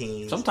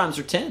 17. Sometimes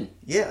they're 10.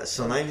 Yeah,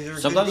 sometimes they're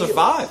Sometimes good they're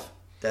deals.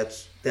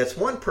 5. That's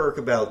one perk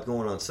about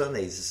going on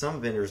Sundays. Is some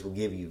vendors will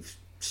give you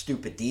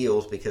stupid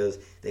deals because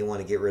they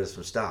want to get rid of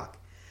some stock.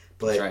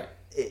 But That's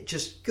right.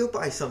 just go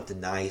buy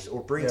something nice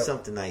or bring Yep.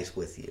 something nice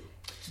with you.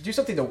 So do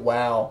something to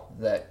wow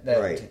that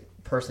Right.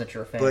 person that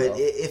you're a fan But of.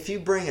 if you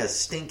bring a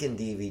stinking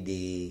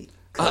DVD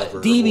cover,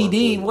 or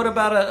DVD. Blu-ray, What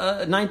about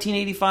a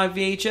 1985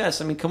 VHS?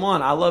 I mean, come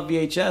on. I love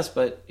VHS,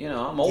 but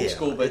I'm old Yeah,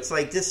 school. But it's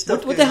like this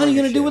stuff. what the hell are you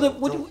going to do with it?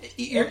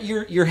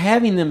 Don't- You're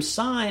having them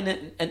sign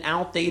an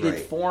outdated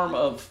Right. form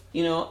of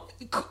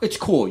it's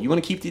cool. You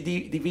want to keep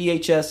the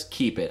VHS,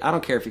 keep it. I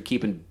don't care if you're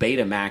keeping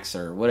Betamax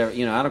or whatever.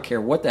 I don't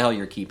care what the hell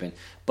you're keeping,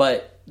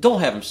 but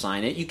don't have them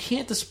sign it. You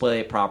can't display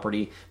it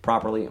properly.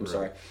 I'm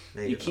sorry.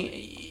 No, You you're can't.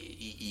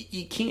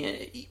 You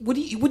can't. What are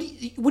you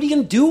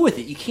going to do with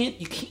it? You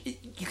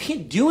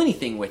can't do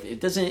anything with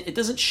it. It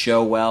doesn't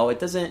show well. It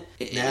doesn't.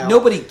 Now-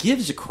 nobody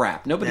gives a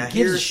crap. Nobody Now,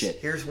 gives a shit.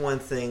 Here's one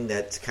thing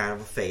that's kind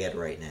of a fad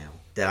right now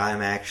that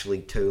I'm actually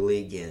totally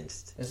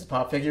against This is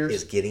pop figures.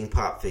 is getting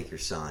pop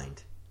figures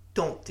signed.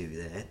 Don't do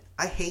that.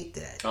 I hate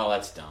that. Oh,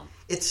 that's dumb.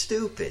 It's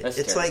stupid. That's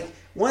it's terrible. like,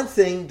 one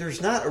thing,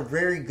 there's not a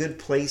very good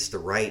place to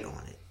write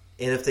on it.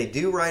 And if they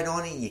do write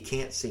on it, you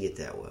can't see it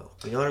that well.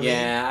 You know what I mean?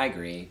 Yeah, I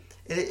agree.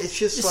 It's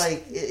just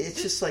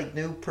like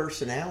no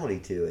personality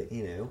to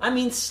it, I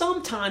mean,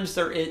 sometimes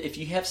there is, if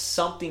you have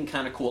something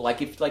kind of cool, like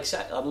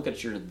I look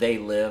at your They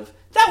Live,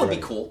 that would be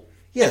Right. cool.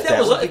 Yeah, if that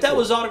would be if that cool.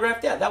 was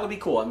autographed, yeah, that would be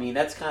cool. I mean,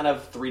 that's kind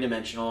of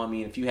 3-dimensional. I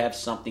mean, if you have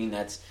something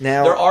that's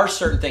Now- there are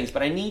certain things,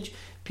 but I need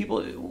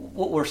people.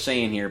 What we're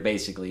saying here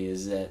basically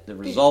is that the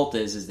result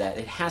is that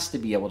it has to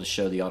be able to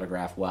show the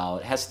autograph well.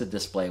 It has to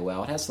display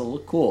well. It has to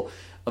look cool.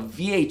 A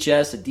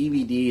VHS, a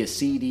DVD, a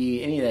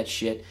CD, any of that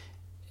shit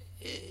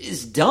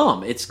is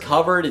dumb. It's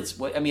covered.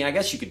 I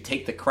guess you could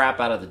take the crap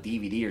out of the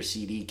DVD or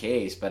CD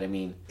case, but I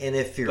mean, And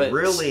if you're but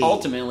really...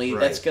 ultimately,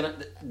 right. that's gonna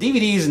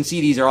DVDs and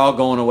CDs are all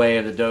going away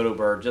of the dodo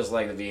bird, just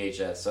like the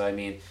VHS. So I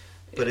mean,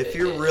 But if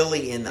you're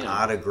really into you know.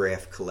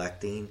 autograph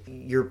collecting,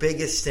 your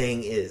biggest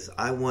thing is,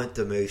 I want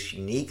the most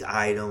unique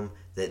item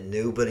that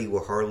nobody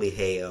will hardly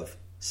have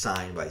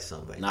signed by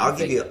somebody. Not a I'll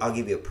give you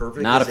figure. a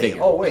perfect Not a example.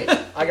 figure. Oh wait,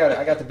 I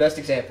got the best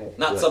example.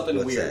 not something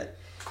What's weird. that?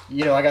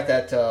 I got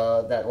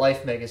that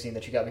Life magazine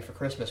that you got me for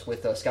Christmas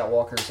with Scott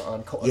Walker's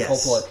on Cold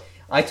Yes. Blood.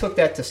 I took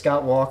that to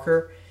Scott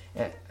Walker,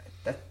 and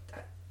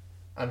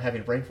I'm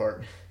having a brain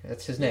fart.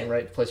 That's his name,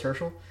 right? He plays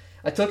Herschel.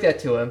 I took that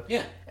to him,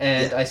 Yeah.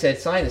 and Yeah. I said,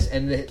 "Sign this."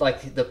 And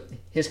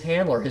his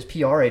handler, his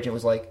PR agent,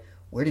 was like,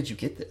 "Where did you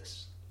get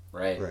this?"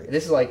 Right. Right.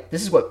 This is back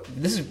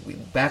when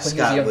he was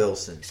Scott young.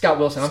 Wilson. Scott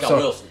Wilson. I'm Scott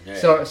sorry. Wilson,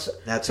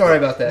 yeah. Sorry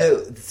about that.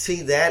 No,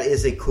 see, that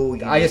is a cool,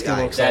 unique I just get a item.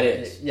 little excited.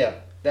 That is. Yeah.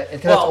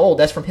 Because Well- that's old.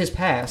 That's from his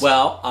past.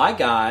 Well, I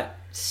got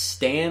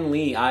Stan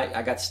Lee.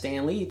 I got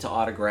Stan Lee to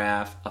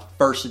autograph a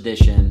first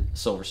edition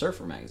Silver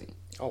Surfer magazine.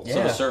 Oh,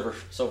 Yeah. Silver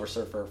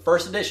Surfer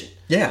first edition.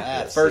 yeah.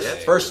 That's-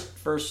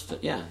 First.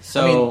 Yeah.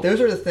 So I mean, those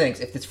are the things.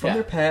 If it's from Yeah.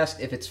 their past,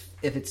 if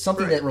it's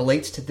something Right. that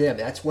relates to them,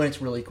 that's when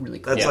it's really, really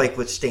cool. That's Yeah. like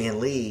with Stan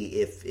Lee.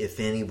 If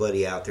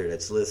anybody out there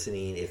that's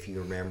listening, if you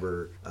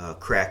remember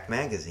Cracked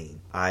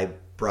Magazine, I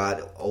brought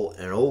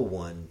an old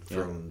one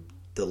from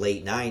the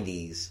late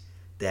 90s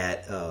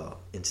that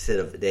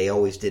they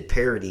always did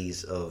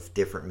parodies of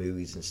different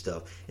movies and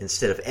stuff.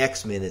 Instead of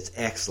X-Men, it's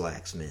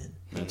X-Lax-Men.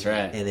 that's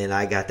right. And then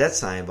I got that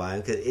signed by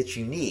him because it's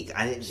unique.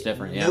 It's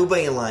different, yeah.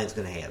 Nobody in line is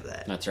going to have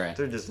that. That's right.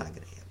 They're just not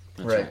going to have it.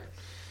 That's Right.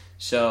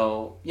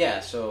 So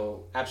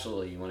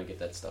absolutely, you want to get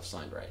that stuff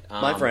signed right.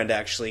 My friend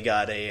actually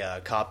got a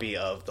copy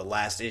of the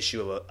last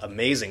issue of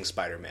Amazing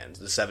Spider-Man,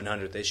 the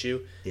 700th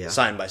issue, Yeah.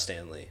 signed by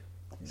Stan Lee.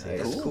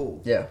 That's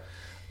cool. Yeah.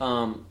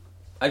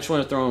 I just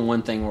want to throw in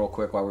one thing real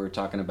quick while we were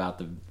talking about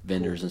the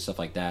vendors and stuff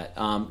like that.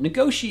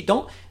 Negotiate.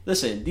 Don't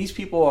listen. These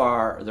people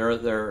they're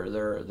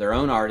their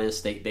own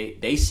artists.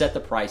 They set the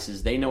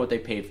prices. They know what they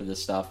paid for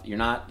this stuff. You're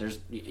not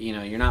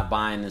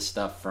buying this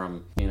stuff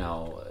from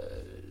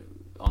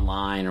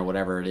online or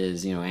whatever it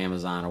is,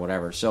 Amazon or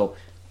whatever. So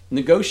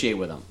negotiate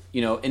with them,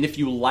 and if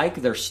you like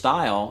their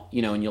style,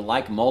 and you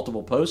like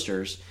multiple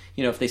posters,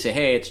 if they say,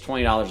 hey, it's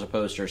 $20 a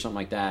poster or something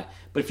like that,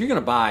 but if you're going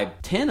to buy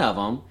 10 of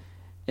them,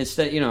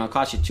 instead, it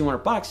costs you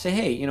 $200, say,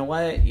 hey, you know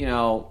what,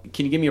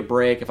 can you give me a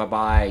break if I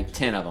buy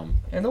 10 of them?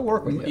 And they'll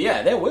work with you.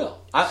 Yeah, they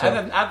will.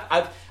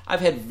 I've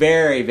had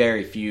very,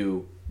 very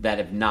few that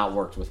have not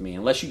worked with me,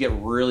 unless you get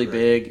really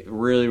big,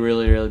 really,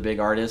 really, really big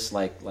artists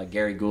like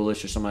Gary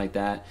Ghoulish or something like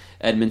that,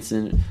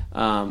 Edmondson.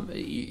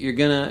 You're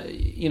gonna,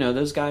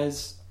 those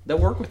guys that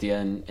work with you,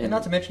 and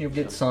not to mention you'll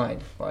get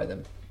signed by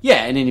them.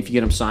 Yeah, and then if you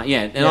get them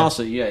signed,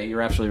 also,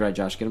 you're absolutely right,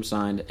 Josh. Get them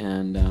signed,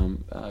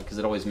 and because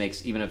it always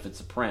makes, even if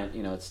it's a print,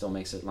 it still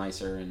makes it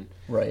nicer and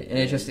right. And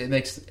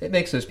it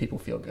makes those people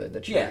feel good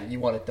that you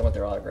want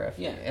their autograph.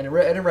 Yeah, and it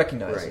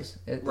recognizes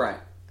it. Right.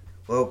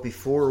 Well,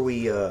 before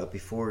we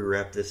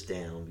wrap this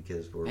down,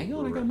 because we're hang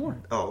on, I got more.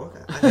 Oh,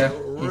 okay.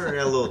 We're running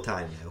out of a little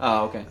time now.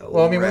 Oh, okay.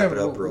 We'll wrap it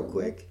up real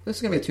quick. This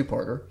is gonna be a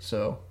 2-parter,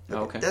 so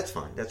okay. That's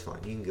fine. You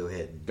can go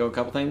ahead. Go a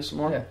couple things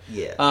more.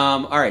 Yeah.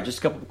 All right, just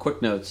a couple of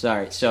quick notes. All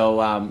right,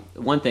 so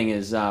one thing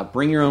is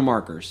bring your own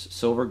markers,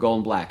 silver, gold,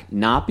 and black.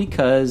 Not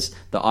because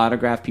the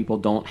autograph people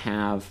don't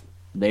have,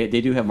 they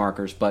do have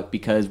markers, but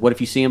because what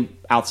if you see them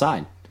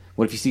outside?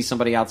 What if you see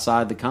somebody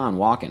outside the con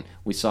walking?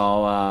 We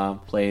saw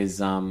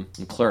plays in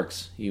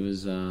Clerks. He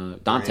was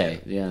Dante.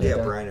 Brian.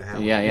 Brian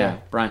O'Halloran. Yeah,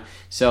 Brian.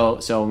 So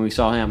when we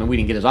saw him, and we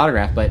didn't get his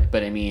autograph, but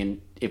I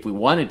mean, if we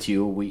wanted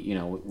to, we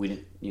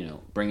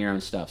didn't, bring your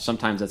own stuff.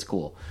 Sometimes that's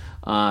cool,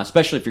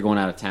 especially if you're going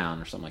out of town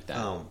or something like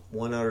that.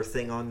 One other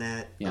thing on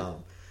that. Yeah.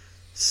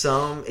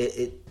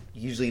 It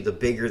usually the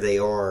bigger they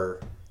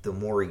are, the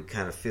more you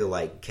kind of feel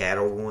like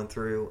cattle going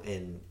through,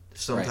 and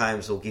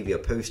sometimes they'll give you a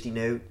Post-it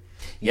note.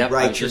 You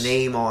write your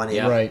name on it,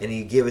 and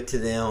you give it to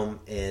them,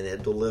 and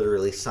it'll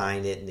literally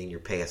sign it, and then you're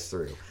passed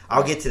through.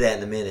 I'll get to that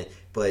in a minute,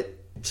 but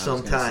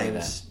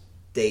sometimes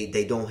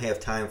they don't have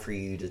time for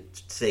you to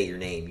say your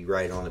name. You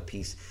write it on a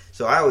piece.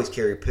 So I always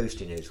carry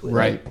Post-it notes with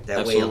me.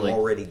 That way I'm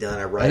already done.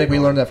 I think we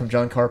learned that from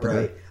John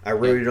Carpenter. Right. I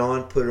wrote it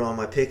on, put it on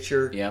my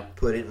picture,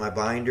 put it in my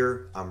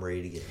binder. I'm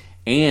ready to go.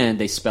 And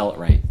they spell it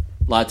right.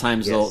 A lot of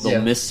times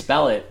they'll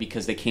misspell it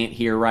because they can't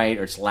hear right,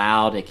 or it's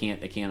loud. They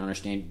can't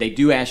understand. They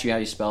do ask you how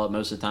you spell it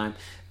most of the time,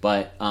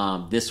 but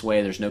this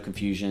way there's no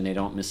confusion. They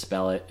don't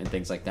misspell it and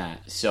things like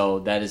that. So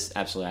that is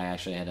absolutely. I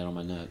actually had that on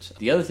my notes.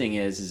 The other thing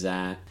is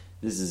that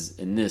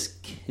this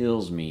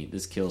kills me.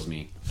 This kills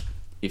me.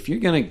 If you're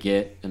gonna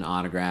get an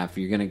autograph,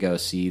 you're gonna go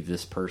see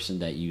this person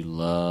that you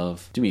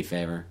love. Do me a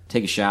favor.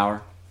 Take a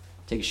shower.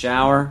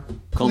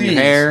 Comb your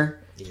hair.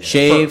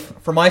 Shave.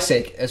 For my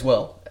sake as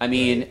well. I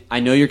mean,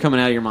 I know you're coming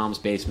out of your mom's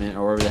basement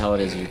or wherever the hell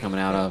it is you're coming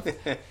out of,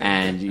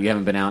 and you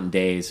haven't been out in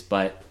days,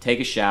 but take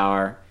a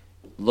shower,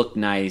 look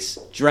nice,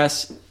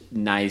 dress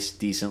nice,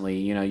 decently.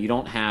 You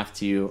don't have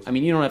to, you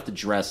don't have to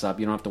dress up.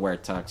 You don't have to wear a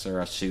tux or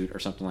a suit or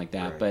something like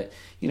that, but,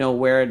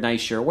 wear a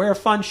nice shirt, wear a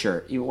fun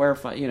shirt, especially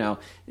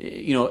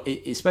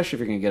if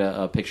you're going to get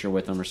a picture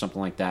with them or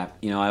something like that.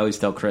 I always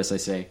tell Chris, I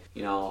say,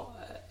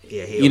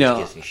 yeah, he always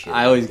gives me shit.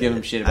 I always give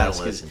him shit about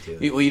it.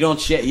 You don't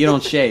shave. You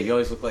don't shave. You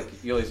always look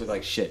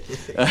like shit.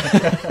 Well,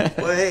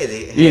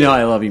 hey,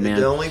 I love you, man.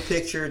 The only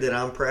picture that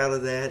I'm proud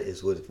of that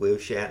is with Will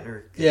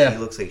Shatner. Yeah, he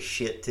looks like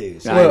shit too.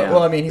 So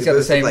he's got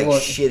the same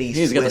look.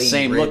 He's got the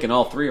same look in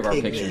all three of our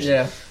pictures.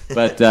 Yeah,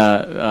 but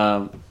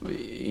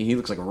he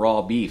looks like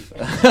raw beef.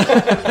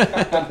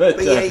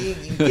 but yeah, you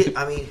get.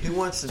 Who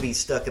wants to be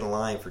stuck in a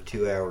line for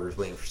 2 hours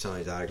waiting for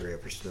somebody's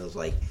autograph, or smells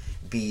like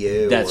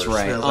BO? That's or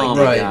right. Smells Oh like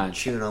my God.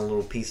 chewing on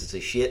little pieces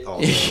of shit all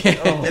day.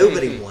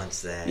 Nobody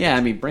wants that. Yeah,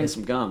 bring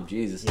some gum,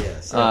 Jesus.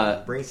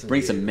 Yeah, bring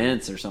some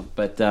mints or something.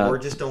 But or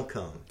just don't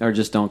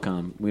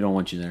come. We don't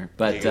want you there.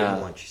 But we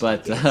don't want you I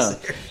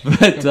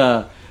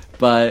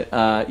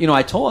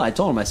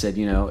told him. I said,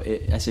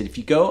 if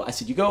you go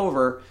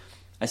over.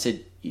 I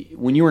said,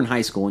 when you were in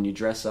high school and you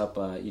dress up,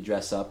 and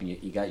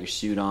you got your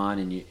suit on,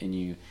 and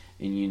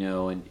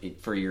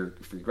for your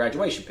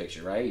graduation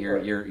picture, right?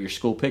 Your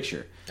school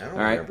picture. I don't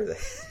remember that.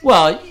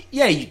 Well,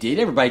 yeah, you did.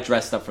 Everybody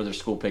dressed up for their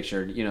school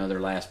picture. Their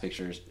last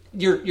pictures.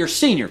 Your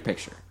senior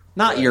picture,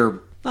 not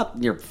your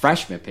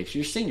freshman picture.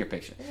 Your senior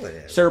picture.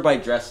 Whatever. So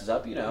everybody dresses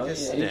up. You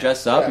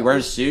dress up. You wear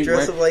a suit.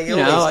 Dress up like you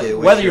always do.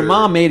 Whether your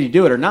mom made you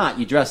do it or not,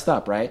 you dressed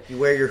up, right? You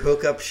wear your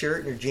hookup shirt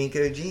and your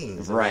Jinko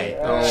jeans. Right.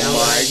 Oh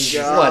my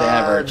God.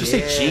 Whatever. Did you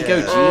say Jinko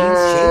jeans?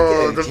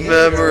 Oh, the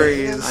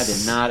memories. I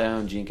did not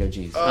own Jinko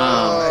jeans.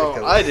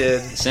 I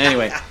did. So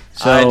anyway.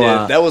 I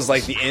did. That was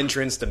like the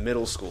entrance to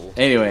middle school.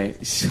 Anyway.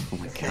 Oh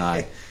my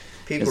God.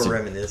 People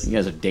reminisce. You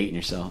guys are dating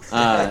yourself.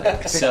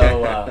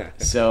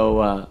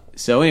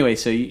 So anyway,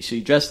 so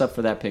you dressed up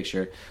for that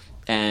picture,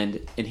 and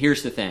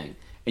here's the thing,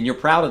 and you're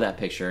proud of that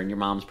picture, and your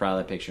mom's proud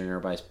of that picture, and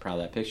everybody's proud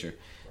of that picture.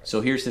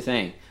 So here's the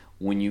thing: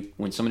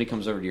 when somebody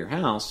comes over to your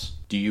house,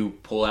 do you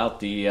pull out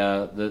the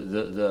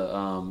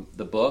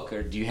book,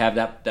 or do you have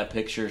that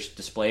picture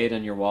displayed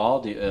on your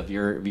wall of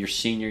your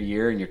senior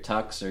year in your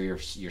tux or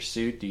your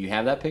suit? Do you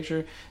have that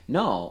picture?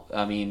 No,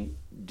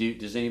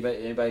 Does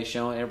anybody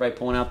showing? Everybody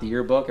pulling out the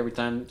yearbook every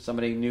time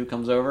somebody new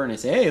comes over and they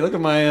say, "Hey, look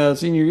at my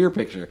senior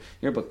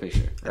yearbook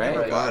picture."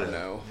 Right?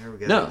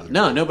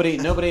 No.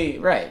 Nobody.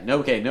 Right? No.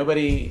 Okay.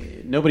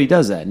 Nobody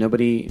does that.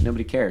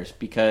 Nobody cares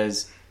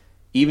because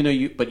even though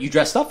you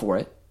dressed up for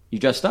it. You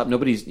dressed up.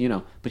 Nobody's,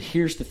 But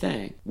here's the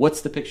thing: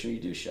 what's the picture you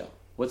do show?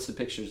 What's the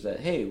pictures that?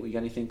 Hey, we got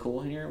anything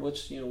cool in here?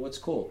 What's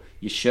cool?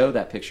 You show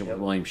that picture with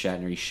William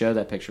Shatner. You show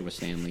that picture with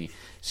Stan Lee.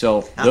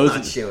 So those I'm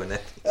not showing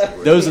that.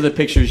 Those are the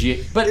pictures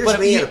you. But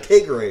me in a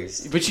pig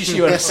race. But you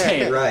see what I'm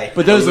saying, Right?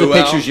 But those are the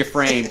pictures you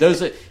frame.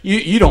 Those are,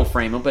 you don't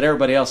frame them, but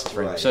everybody else is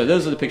framing. Right. So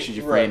those are the pictures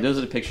you frame. Those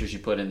are the pictures you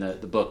put in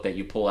the book that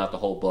you pull out the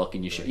whole book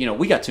and you show.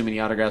 We got too many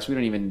autographs. We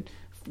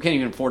can't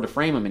even afford to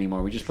frame them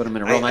anymore. We just put them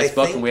in a real nice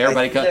book, and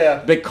everybody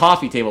cut big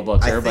coffee table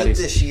books. I think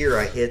this year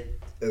I hit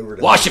over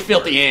to wash your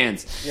filthy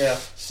hands. Yeah.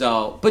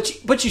 So,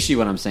 but you see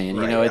what I'm saying?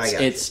 Right,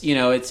 It's you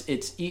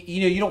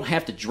don't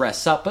have to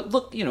dress up, but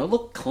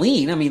look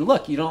clean. I mean,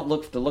 you don't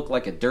look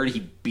like a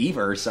dirty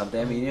beaver or something.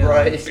 I mean,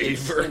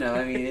 beaver.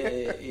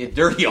 A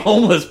dirty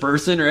homeless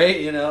person,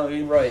 right?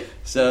 Right.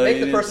 So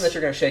make the person that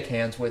you're going to shake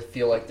hands with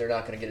feel like they're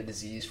not going to get a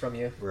disease from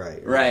you.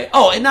 Right.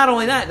 Oh, and not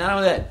only that,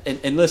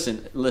 and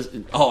listen.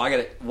 Oh, I got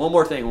it. One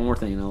more thing,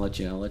 and I'll let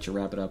you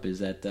wrap it up. Is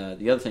that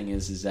the other thing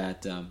is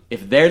that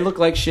if they look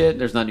like shit,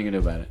 there's nothing you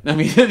can do about it. I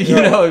mean,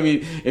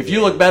 if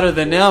you look better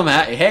than them,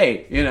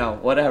 hey,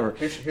 whatever.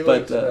 Who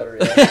looks better?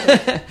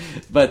 Yeah.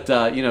 But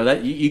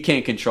that you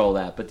can't control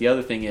that. But the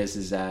other thing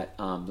is that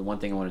the one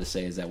thing I wanted to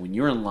say is that when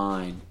you're in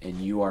line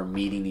and you are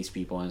meeting these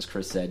people, and as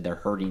Chris said, they're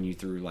herding you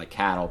through like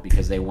cattle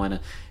because they want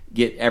to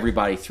get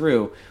everybody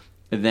through,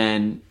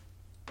 then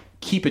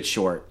keep it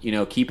short.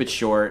 Keep it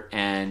short.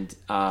 And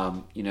I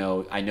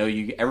know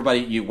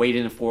you wait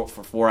in for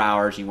 4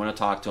 hours. You want to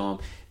talk to them.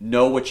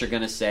 Know what you're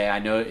going to say. I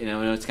know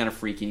it's kind of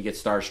freaky. You get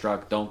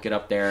starstruck. Don't get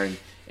up there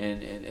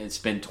and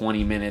spend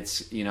 20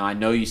 minutes. I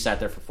know you sat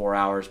there for 4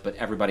 hours, but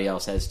everybody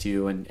else has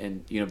too.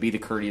 And be the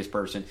courteous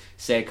person.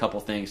 Say a couple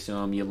things to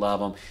them. You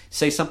love them.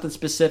 Say something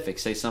specific.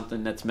 Say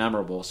something that's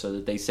memorable so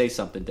that they say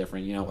something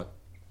different.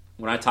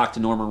 When I talked to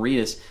Norman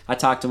Reedus, I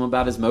talked to him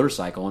about his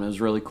motorcycle, and it was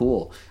really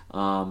cool.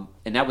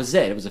 And that was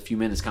it. It was a few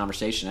minutes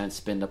conversation. I didn't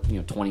spend up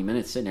 20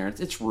 minutes sitting there.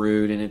 It's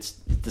rude and it's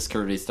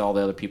discourteous to all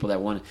the other people that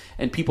want.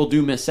 And people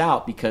do miss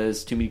out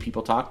because too many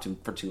people talk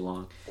for too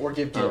long. Or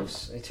give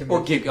gifts.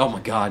 Oh my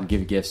God,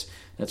 give gifts.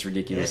 That's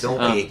ridiculous. Yeah,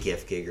 don't be a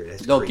gift giver.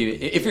 That's don't creepy.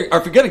 give it. If you're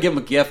going to give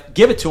them a gift,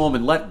 give it to them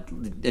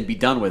and be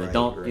done with it.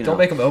 Don't don't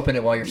make them open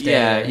it while you're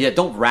standing there. Yeah.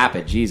 Don't wrap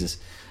it. Jesus.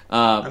 You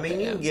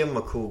can give them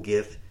a cool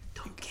gift.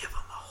 Don't give them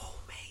a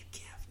homemade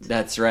gift.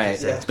 That's right.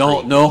 That's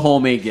no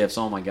homemade gifts.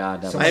 Oh my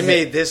God. I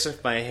made this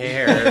with my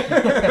hair.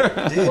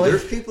 Dude,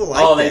 there's people like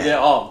that. They did.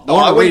 I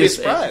Norman wouldn't be Reedus.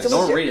 surprised.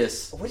 Norman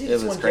Reedus. What did it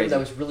was someone crazy. give that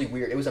was really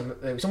weird? It was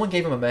someone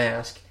gave him a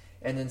mask,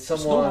 and then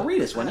someone. Norman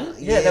Reedus, wasn't it?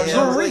 Yeah, that was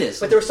Norman Reedus.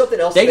 But there was something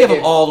else. They gave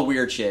him all the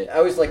weird shit.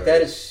 I was like,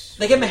 that is.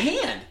 They gave him a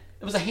hand.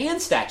 It was a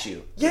hand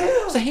statue. Yeah,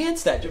 it was a hand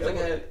statue. It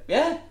was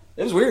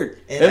it was weird.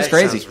 And it was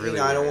crazy. Really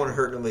I don't want to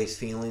hurt nobody's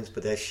feelings,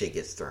 but that shit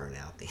gets thrown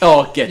out.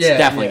 Oh, it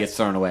definitely gets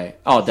thrown away.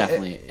 Oh,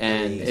 definitely.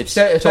 And it's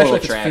total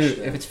trash.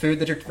 If it's food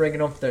that you're bringing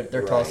them,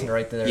 they're tossing it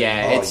right there.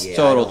 Yeah, it's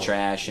total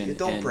trash. And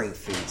don't bring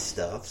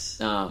foodstuffs.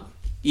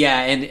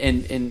 Yeah,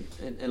 and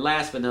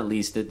last but not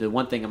least, the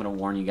one thing I'm going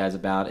to warn you guys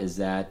about is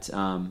that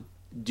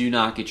do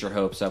not get your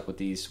hopes up with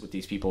these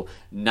people.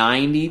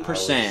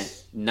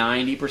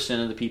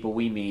 90% of the people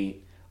we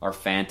meet are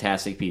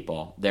fantastic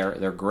people.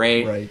 They're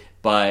great, right.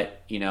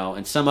 But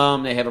and some of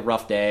them they have a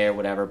rough day or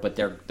whatever. But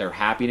they're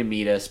happy to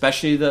meet us.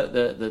 Especially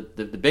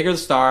the bigger the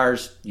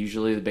stars,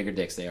 usually the bigger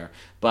dicks they are.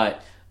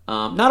 But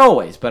not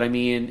always. But I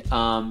mean,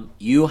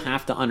 you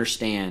have to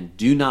understand.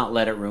 Do not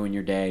let it ruin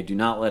your day. Do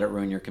not let it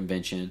ruin your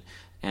convention.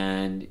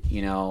 And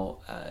go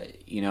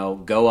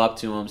up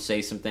to them,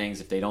 say some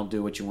things. If they don't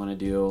do what you want to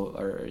do,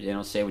 or they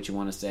don't say what you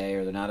want to say,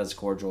 or they're not as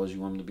cordial as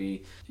you want them to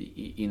be,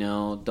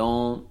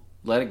 don't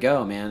let it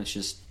go, man. It's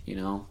just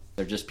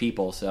they're just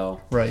people. So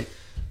right.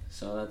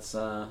 So that's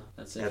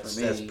it for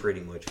me. That's pretty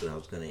much what I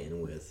was going to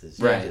end with. Is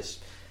right.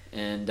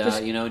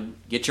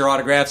 Get your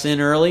autographs in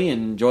early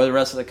and enjoy the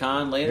rest of the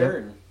con later.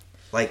 Yep. And,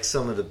 like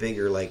some of the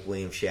bigger, like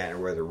William Shatner,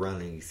 where they're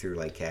running you through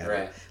like cattle.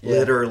 Right.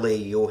 Literally,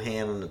 you'll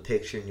hand them the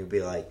picture and you'll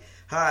be like,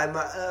 "Hi,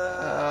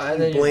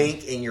 and you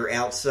blink, and you're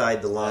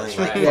outside the line,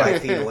 like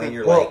 5 feet away, and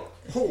you're like,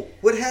 "Oh,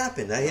 what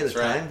happened? I hit a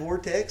time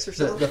vortex or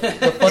something."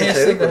 The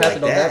funniest thing that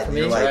happened on that for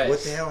me, you're like,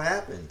 "What the hell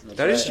happened?" Did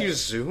I just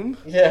use Zoom?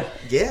 Yeah.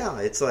 Yeah,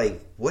 it's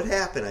like, what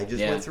happened? I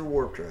just went through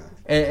warp drive.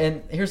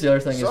 And here's the other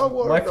thing: is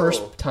my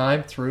first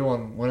time through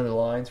on one of the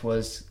lines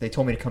was they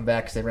told me to come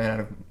back because they ran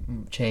out of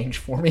change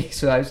for me.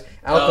 So I was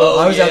out.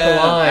 I was out the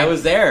line. I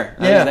was there.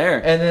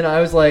 And then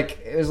I was like,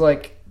 it was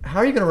like, how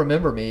are you going to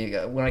remember me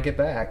when I get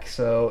back?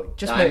 So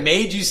I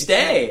made you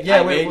stay.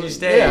 Yeah, I made you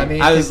stay. Yeah, I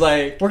mean, I was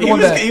like, we're going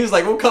back. He was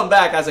like, we'll come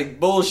back. I was like,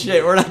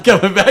 bullshit. We're not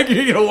coming back.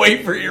 You're going to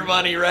wait for your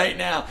money right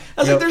now.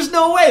 I was like, there's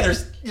no way.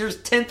 There's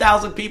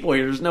 10,000 people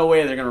here. There's no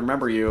way they're going to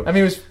remember you. I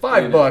mean, it was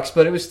 $5,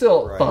 but it was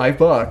still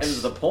 $5. It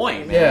was the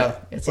point, man. Yeah,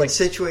 it's In like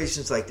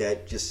situations like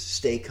that, just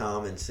stay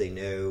calm and say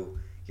no.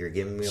 You're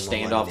giving me my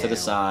stand money off now. to the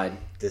side.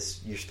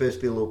 You're supposed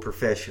to be a little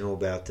professional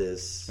about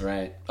this.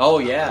 Right. Oh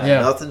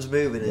yeah. Nothing's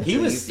moving. He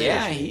was.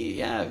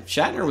 Yeah.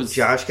 Shatner was.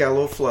 Josh got a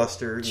little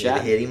flustered. You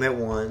hit him at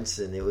once,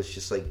 and it was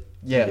just like,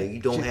 you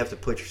don't have to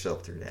put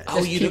yourself through that.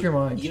 Oh, keep your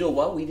mind. You know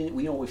what we didn't?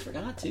 We know what we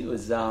forgot too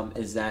is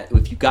that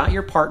if you got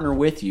your partner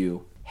with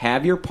you,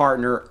 have your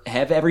partner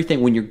have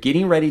everything when you're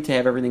getting ready to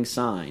have everything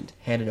signed.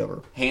 Hand it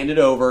over.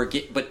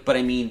 But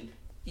I mean,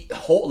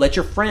 let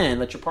your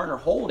partner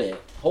hold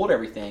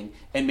everything,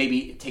 and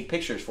maybe take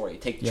pictures for you.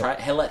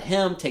 Let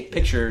him take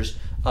pictures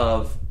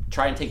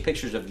try and take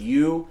pictures of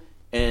you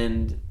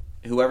and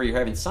whoever you're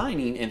having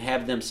signing, and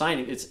have them sign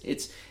it.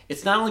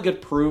 It's not only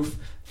good proof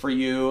for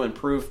you and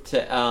proof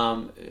to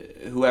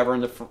whoever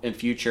in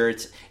future.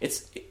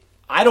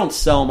 I don't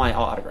sell my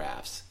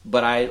autographs,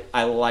 but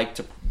I like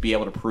to be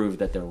able to prove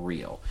that they're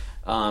real.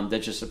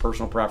 That's just a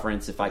personal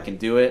preference. If I can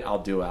do it,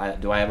 I'll do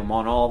it. Do I have them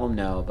on all of them?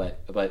 No,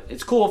 but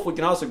it's cool if we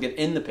can also get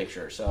in the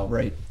picture. So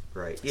right.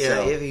 Yeah,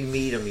 so, if you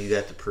meet them, you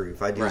got the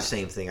proof. I do the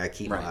same thing. I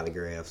keep my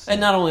autographs. And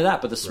not only that,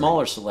 but the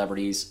smaller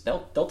celebrities,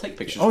 they'll take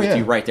pictures with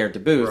you right there at the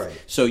booth.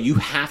 Right. So you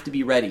have to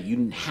be ready.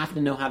 You have to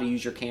know how to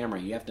use your camera.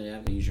 You have to know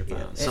how to use your phone.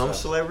 Yeah. Some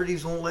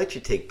celebrities won't let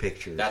you take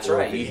pictures. That's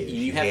right.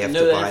 You have to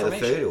know that buy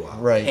information. The photo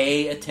op. Right.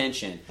 Pay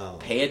attention.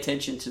 Pay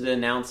attention to the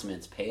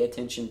announcements. Pay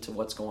attention to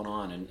what's going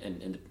on.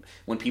 And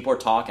when people are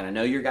talking, I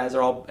know you guys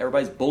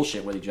everybody's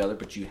bullshit with each other,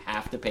 but you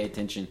have to pay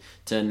attention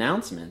to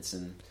announcements.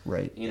 And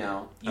you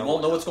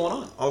won't know what's going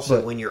on.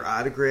 Also, when you're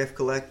autograph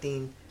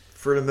collecting,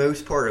 for the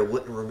most part, I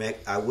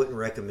wouldn't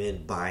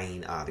recommend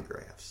buying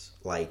autographs,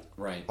 like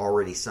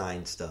already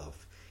signed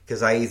stuff,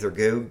 because I either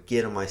go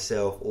get them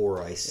myself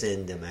or I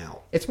send them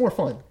out. It's more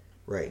fun.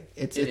 Right.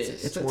 It's a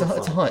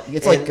hunt.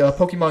 It's like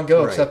Pokemon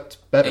Go, except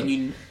better. And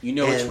you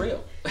know it's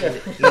real.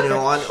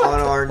 On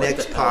our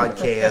next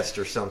podcast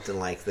or something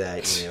like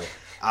that,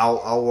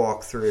 I'll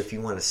walk through, if you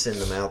want to send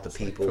them out to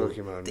people,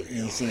 the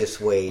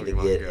easiest way to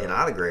get an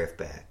autograph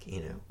back.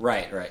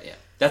 Right. Yeah,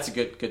 that's a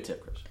good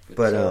tip, Chris.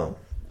 But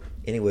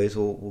anyways,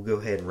 we'll go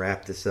ahead and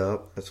wrap this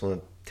up. I just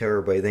want to tell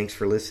everybody thanks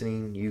for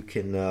listening. You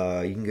can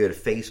go to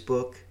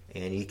Facebook,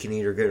 and you can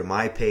either go to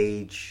my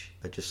page.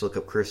 Just look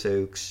up Chris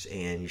Oakes,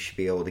 and you should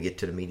be able to get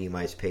to the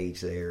Mediumites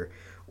page there.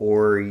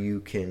 Or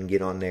you can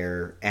get on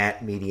there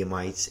at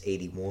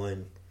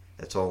Mediumites81.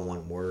 That's all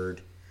one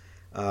word.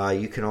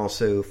 You can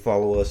also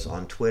follow us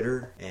on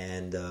Twitter.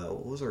 And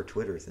what was our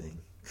Twitter thing?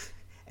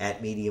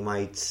 At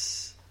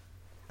Mediumites.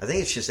 I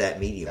think it's just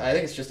at Mediumites. I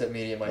think it's just at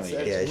Mediumites.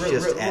 It's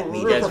just at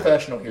Mediumites. We're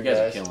professional here, you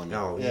guys. Are killing it.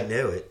 Oh, you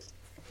know it.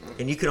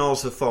 And you can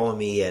also follow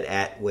me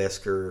at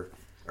Wesker,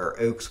 or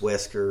Oakes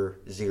Wesker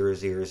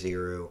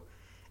 000.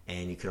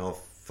 And you can all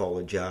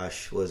follow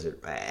Josh,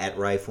 at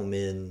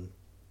Rifleman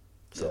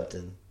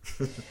something.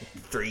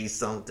 3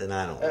 something,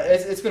 I don't know.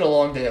 It's been a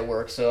long day at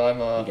work, so I'm...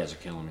 you guys are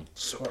killing me.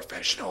 So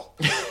professional.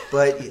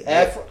 But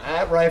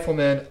at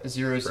Rifleman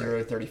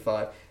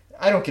 0035.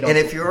 I don't get on. And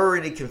if you're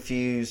already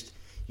confused,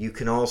 you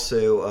can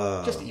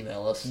also... just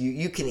email us.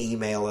 You can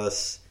email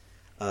us,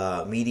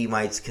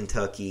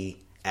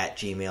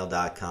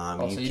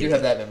 mediummiteskentucky@gmail.com. Also, you do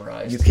have that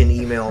memorized. You can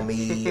email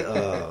me,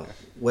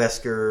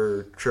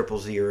 Wesker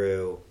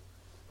 000...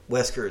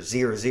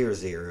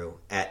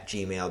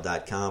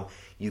 Wesker000@gmail.com.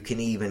 You can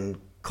even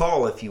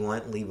call if you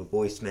want, leave a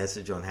voice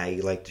message on how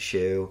you like the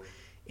show.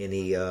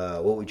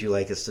 What would you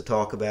like us to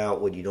talk about?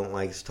 What you don't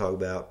like us to talk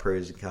about?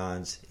 Pros and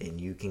cons. And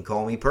you can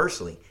call me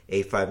personally,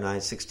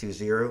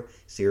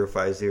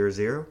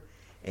 859-620-0500,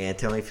 and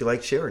tell me if you like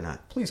the show or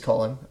not. Please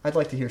call in. I'd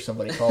like to hear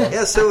somebody call in.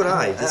 Yeah, so would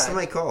I. Just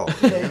somebody call.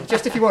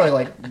 Just if you want to,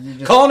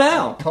 call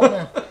now. Call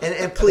now.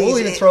 And please, we'll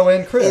even throw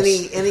in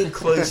Chris. Any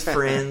close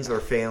friends or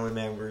family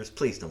members,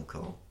 please don't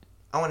call.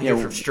 I want to hear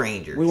from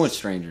strangers. We want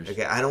strangers.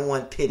 Okay, I don't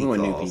want pity calls.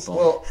 We want new people.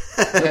 Well,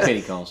 no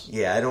pity calls.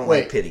 Yeah, I don't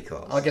like pity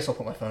calls. I guess I'll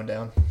put my phone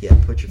down. Yeah,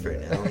 put your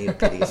phone down. I don't need a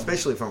pity,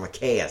 especially from a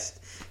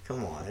cast.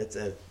 Come on, it's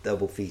a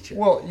double feature.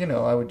 Well,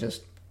 I would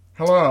just...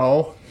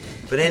 Hello.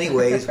 But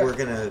anyways, we're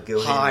going to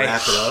go ahead and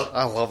wrap it up.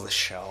 I love the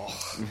show.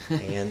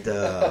 And,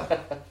 of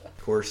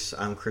course,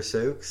 I'm Chris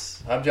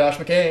Oakes. I'm Josh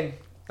McCain.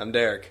 I'm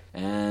Derek.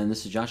 And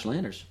this is Josh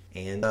Landers.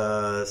 And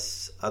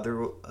other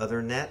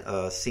than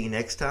that, see you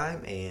next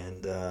time,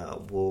 and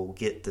we'll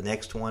get the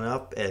next one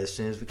up as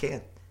soon as we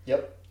can.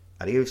 Yep.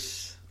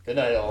 Adios. Good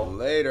night, all.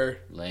 Later.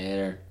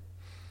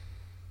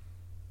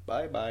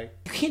 Bye.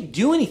 You can't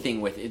do anything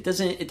with it.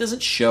 It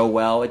doesn't show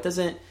well. It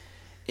doesn't.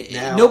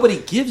 Nobody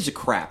gives a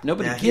crap.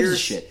 Nobody gives a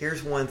shit.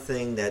 Here's one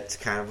thing that's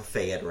kind of a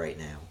fad right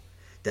now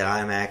that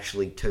I'm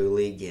actually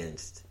totally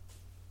against.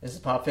 Is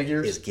it pop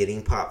figures? Is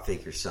getting pop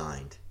figures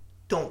signed.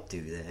 Don't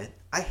do that.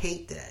 I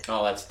hate that.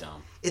 Oh, that's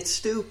dumb. It's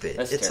stupid.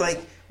 That's it's terrible.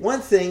 like, one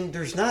thing,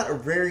 there's not a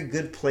very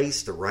good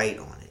place to write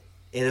on it.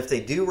 And if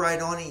they do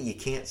write on it, you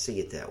can't see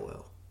it that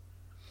well.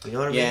 You know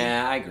what I mean?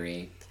 Yeah, I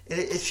agree.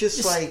 It's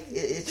just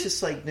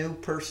like no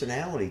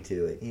personality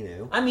to it,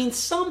 I mean,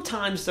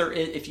 sometimes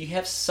if you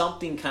have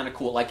something kind of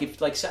cool, like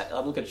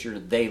I'm looking at your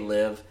They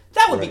Live,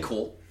 that would be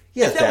cool.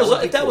 Yeah,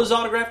 if that was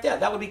autographed, yeah,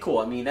 that would be cool.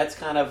 I mean, that's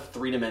kind of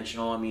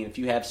 3-dimensional. I mean, if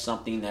you have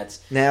something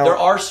there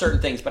are certain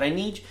things, but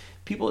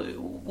people,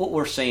 what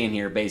we're saying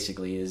here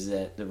basically is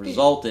that the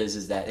result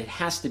is that it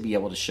has to be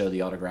able to show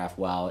the autograph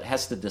well. It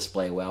has to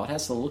display well. It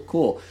has to look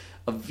cool.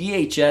 A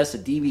VHS, a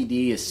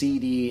DVD, a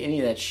CD, any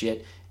of that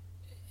shit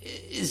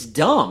is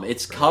dumb.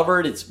 It's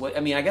covered.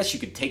 I guess you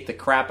could take the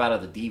crap out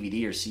of the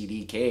DVD or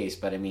CD case,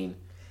 but I mean...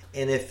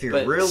 And if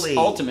you're really...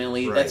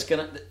 Ultimately, that's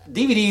going to...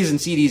 DVDs and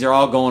CDs are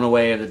all going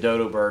away of the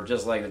dodo bird,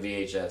 just like the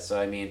VHS. So,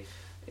 I mean...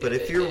 But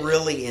if you're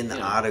really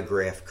into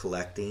autograph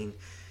collecting...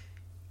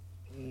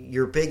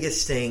 Your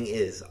biggest thing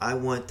is, I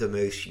want the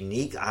most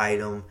unique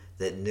item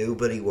that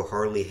nobody will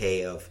hardly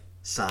have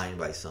signed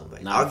by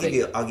somebody. I'll give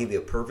you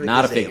a perfect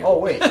example. A figure. Oh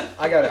wait,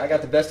 I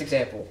got the best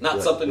example.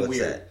 Something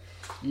weird. That?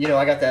 You know,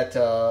 I got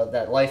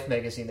that Life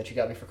magazine that you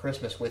got me for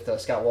Christmas with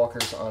Scott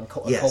Walker's on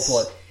Cold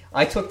Blood.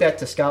 I took that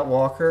to Scott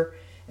Walker.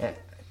 And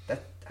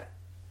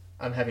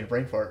I'm having a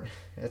brain fart.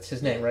 That's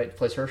his name, right?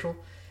 Plays Herschel.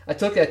 I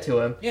took that to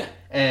him. Yeah.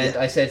 And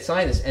I said,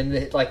 sign this. And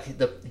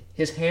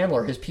his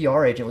handler, his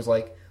PR agent, was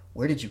like,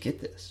 "Where did you get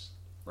this?"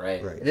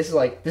 Right. This is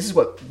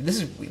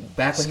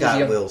back when Scott he was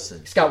young.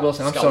 Wilson. Scott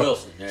Wilson. I'm Scott sorry.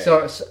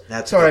 Wilson.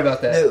 Yeah. Sorry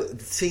about that. No,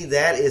 see,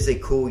 that is a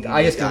cool.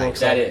 I just get a little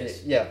excited. That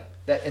is. Yeah.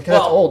 That's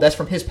old. That's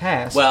from his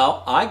past.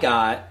 Well, I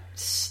got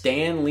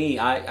Stan Lee.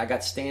 I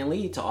got Stan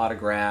Lee to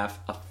autograph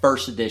a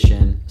first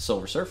edition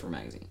Silver Surfer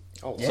magazine.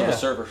 Oh, yeah.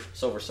 Silver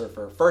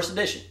Surfer first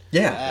edition.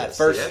 Yeah.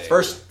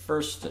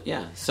 First.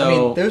 Yeah. So I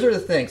mean, those are the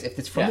things. If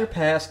it's from their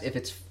past, if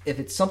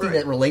it's something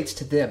that relates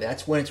to them,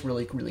 that's when it's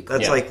really, really cool.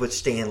 That's like with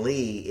Stan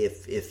Lee.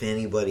 If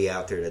anybody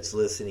out there that's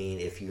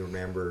listening, if you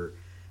remember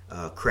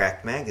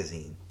Cracked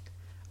Magazine,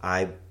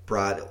 I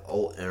brought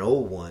an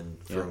old one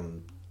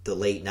from the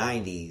late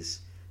 90s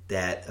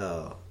that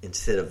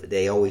instead of,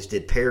 they always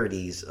did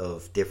parodies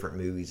of different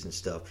movies and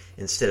stuff.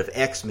 Instead of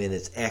X-Men,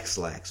 it's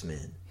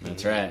X-Lax-Men.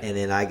 That's right. And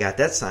then I got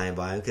that signed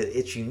by him because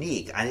it's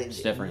unique.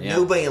 It's different,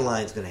 Nobody in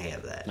line is going to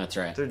have that. That's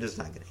right. They're just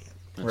not going to have it.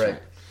 That's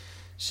right.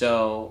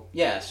 So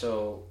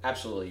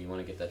absolutely, you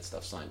want to get that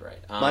stuff signed right.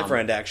 My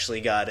friend actually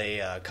got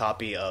a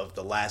copy of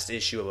the last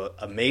issue of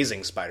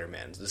Amazing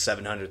Spider-Man, the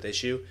 700th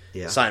issue,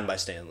 signed by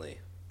Stan Lee.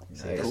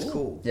 That's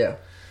cool. Yeah.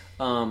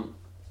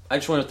 I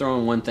just want to throw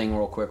in one thing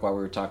real quick while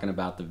we were talking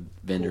about the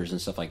vendors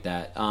and stuff like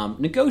that.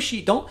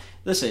 Negotiate. Don't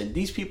listen.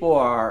 These people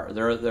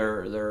they're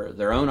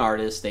their own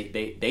artists.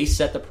 They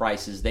set the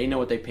prices. They know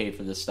what they paid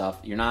for this stuff.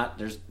 You're not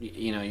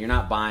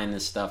buying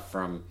this stuff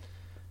from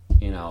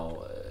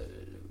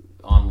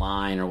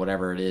online or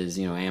whatever it is,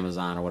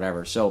 Amazon or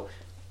whatever. So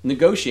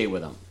negotiate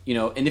with them.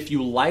 And if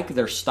you like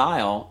their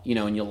style,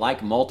 and you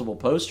like multiple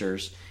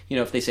posters,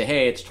 if they say,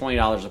 hey, it's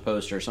 $20 a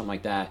poster or something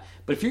like that.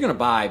 But if you're going to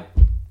buy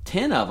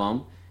 10 of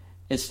them.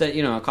 Instead,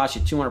 it costs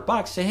you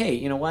 $200. Say, hey,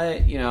 you know what?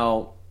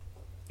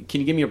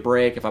 Can you give me a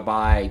break if I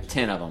buy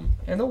 10 of them?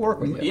 And they'll work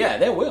with you. Yeah,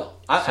 they will.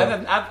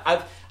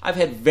 I've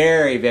had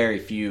very, very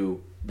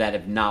few that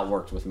have not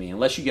worked with me,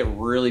 unless you get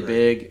really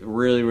big,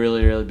 really,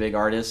 really, really big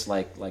artists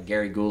like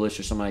Gary Ghoulish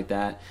or something like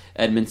that,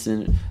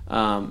 Edmondson.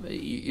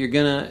 You're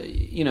gonna,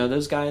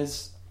 those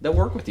guys that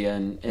work with you,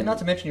 and not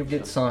to mention you'll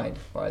get signed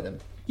by them.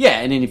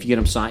 Yeah, and then if you get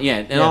them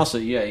signed, also,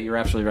 you're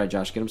absolutely right,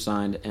 Josh. Get them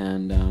signed,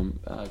 and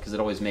because it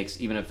always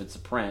makes, even if it's a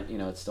print,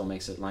 it still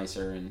makes it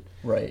nicer and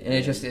right. And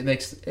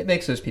it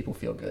makes those people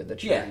feel good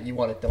that you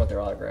want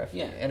their autograph.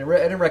 Yeah, and it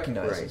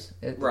recognizes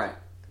it. Right.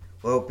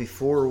 Well,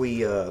 before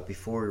we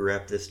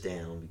wrap this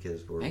down,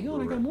 because hang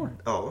on, I got more.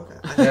 Oh,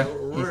 okay.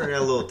 We're running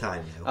out a little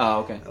time now. Oh,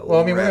 okay.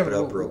 We'll wrap it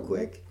up real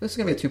quick. This is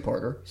gonna be a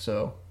two-parter,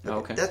 so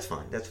okay. That's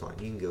fine. You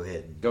can go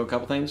ahead and go a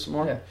couple things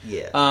more.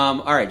 Yeah.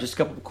 All right, just a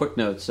couple quick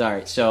notes. All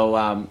right,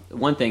 so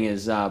one thing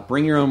is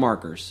bring your own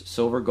markers,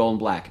 silver, gold, and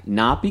black.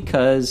 Not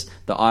because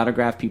the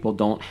autograph people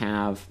don't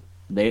have,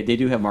 they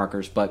do have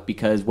markers, but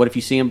because what if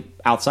you see them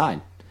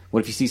outside?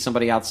 What if you see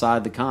somebody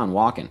outside the con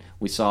walking?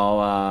 We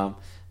saw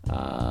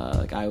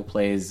the guy who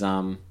plays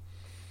in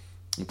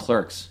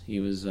Clerks. He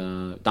was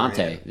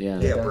Dante. Brian.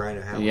 Brian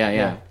O'Halloran.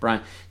 Yeah,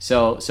 Brian.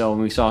 So when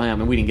we saw him,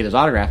 and we didn't get his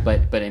autograph,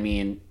 but I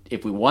mean,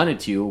 if we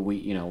wanted to,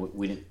 we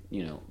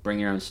didn't, bring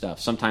your own stuff.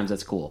 Sometimes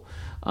that's cool,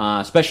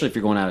 especially if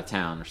you're going out of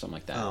town or something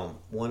like that.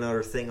 One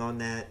other thing on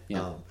that.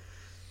 Yeah.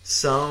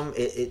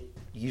 It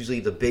usually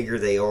the bigger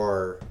they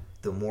are,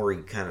 the more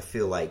you kind of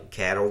feel like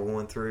cattle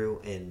going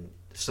through, and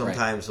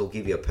sometimes they'll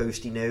give you a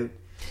Post-it note.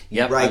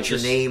 You write your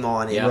name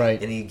on it,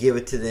 and you give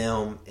it to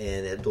them,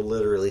 and it'll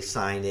literally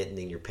sign it, and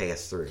then you're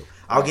passed through.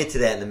 I'll get to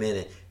that in a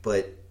minute,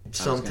 but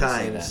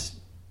sometimes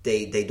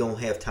they don't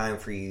have time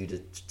for you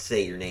to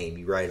say your name.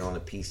 You write it on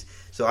a piece.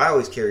 So I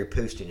always carry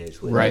Post-it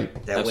notes with me.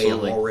 That way I'm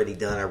already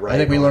done. I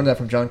think we learned that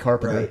from John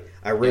Carpenter. Right.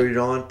 I wrote it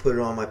on, put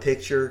it on my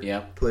picture,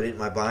 put it in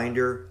my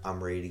binder.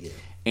 I'm ready to go.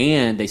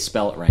 And they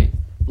spell it right.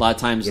 A lot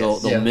of times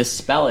they'll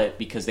misspell it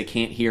because they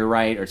can't hear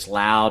right, or it's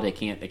loud. They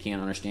can't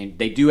understand.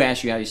 They do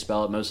ask you how you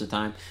spell it most of the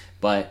time,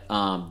 but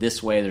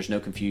this way there's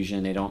no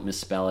confusion. They don't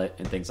misspell it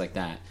and things like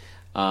that.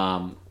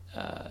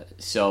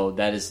 So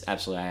that is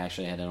absolutely. I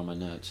actually had that on my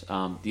notes.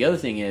 The other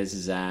thing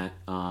is that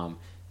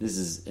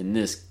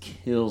this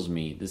kills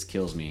me. This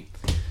kills me.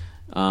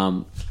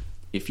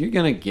 If you're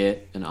gonna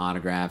get an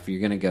autograph,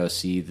 you're gonna go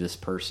see this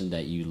person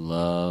that you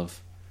love.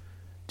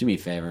 do me a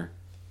favor.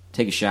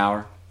 Take a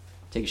shower.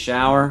 Comb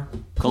your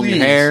Please.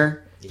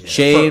 hair.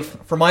 Shave.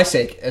 For my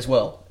sake as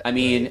well. I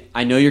mean,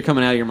 I know you're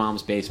coming out of your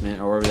mom's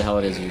basement or wherever the hell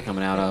it is you're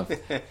coming out of,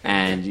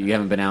 and you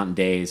haven't been out in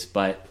days,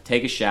 but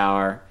take a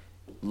shower,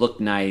 look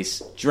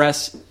nice,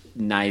 dress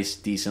nice,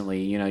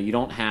 decently. You know, you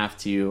don't have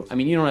to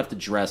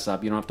dress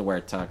up. You don't have to wear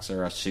a tux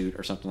or a suit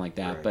or something like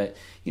that, but,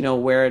 you know,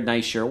 wear a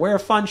nice shirt, wear a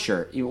fun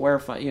shirt. You wear a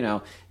fun,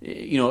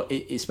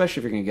 especially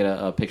if you're going to get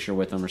a picture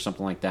with them or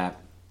something like that.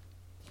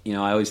 You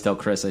know, I always tell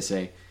Chris, I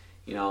say,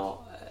 you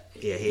know,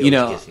 yeah, he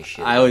always gives me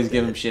shit. I always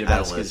give him shit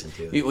about it because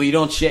you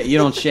don't shave. You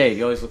don't shave.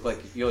 You always look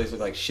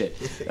like shit.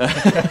 Well,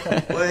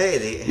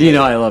 hey, you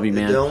know I love you,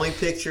 man. The only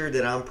picture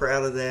that I'm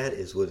proud of that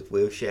is with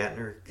Will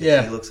Shatner.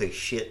 Yeah, he looks like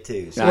shit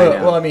too. So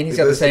well, I mean, he's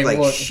got the same like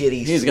look.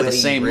 Shitty, he's got the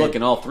same look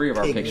in all three of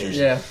our pigment. pictures.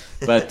 Yeah,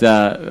 but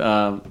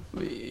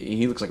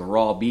he looks like a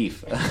raw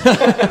beef.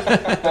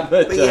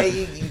 but yeah,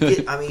 you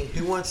get. I mean,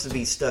 who wants to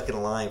be stuck in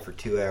a line for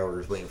 2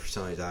 hours waiting for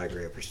somebody's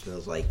autograph or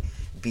smells like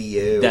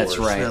BO? That's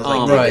or right. Smells Oh like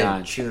my they've God.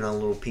 been chewing on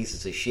little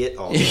pieces of shit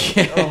all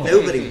day.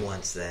 Nobody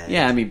wants that.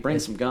 Yeah, I mean, bring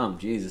some gum,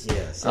 Jesus.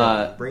 Yeah,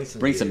 so bring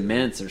some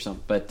mints or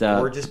something. But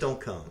or just don't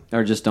come.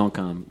 Or just don't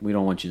come. We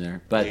don't want you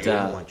there. But We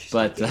don't want you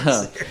but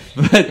there.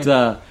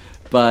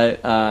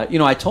 you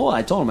know, I told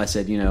him. I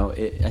said, you know,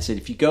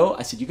 if you go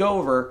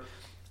over.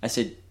 I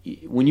said,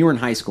 when you were in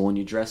high school and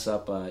you dress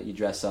up, and you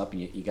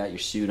got your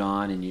suit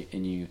on and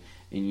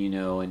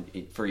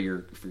for your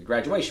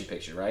graduation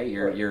picture, right?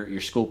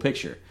 Your school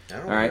picture. I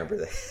don't all right? remember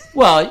that.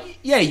 Well,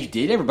 yeah, you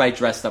did. Everybody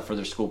dressed up for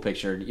their school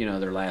picture. You know,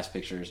 their last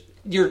pictures.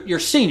 Your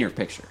senior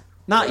picture,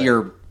 not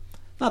your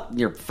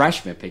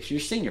freshman picture.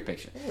 Your senior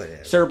picture.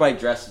 Whatever. So everybody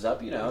dresses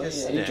up. You know,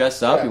 you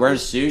dress up. You wear a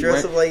suit.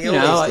 Dress up like you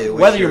always do.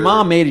 Whether your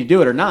mom made you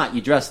do it or not,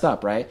 you dressed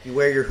up, right? You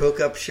wear your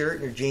hookup shirt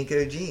and your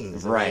Jinko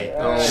jeans. Right.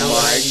 Oh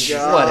my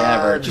God.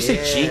 Whatever. Did you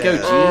say Jinko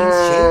jeans?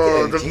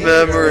 Oh, Jinko the jeans.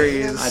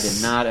 memories. I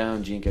did not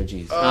own Jinko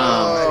jeans.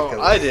 Oh,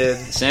 I did.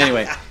 So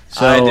anyway,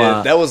 I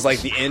did. That was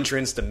like the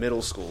entrance to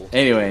middle school.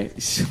 Anyway,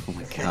 oh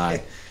my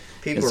God.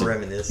 People are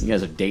reminiscing. You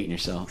guys are dating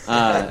yourself.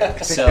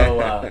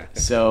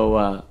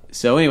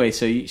 So anyway,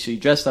 so you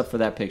dressed up for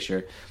that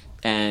picture,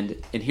 and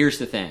here's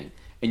the thing,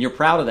 and you're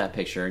proud of that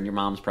picture, and your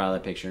mom's proud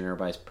of that picture, and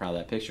everybody's proud of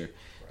that picture.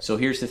 So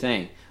here's the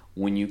thing: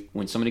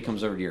 when somebody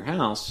comes over to your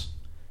house,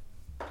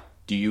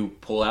 do you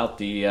pull out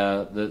the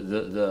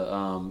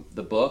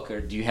book,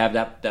 or do you have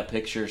that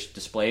picture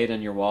displayed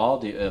on your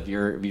wall of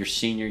your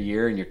senior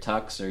year in your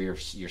tux or your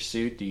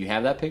suit? Do you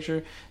have that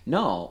picture?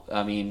 No,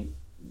 I mean.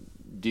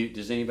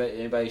 Does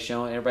anybody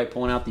showing, everybody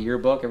pulling out the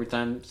yearbook every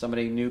time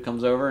somebody new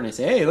comes over and they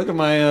say, "Hey, look at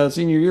my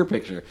senior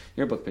yearbook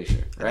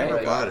picture," right? I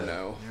never got it.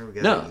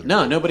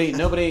 No,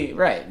 nobody,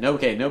 right? No,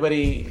 okay,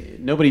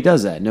 nobody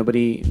does that.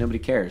 Nobody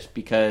cares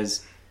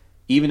because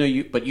even though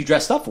you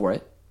dressed up for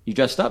it, you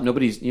dressed up.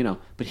 Nobody's,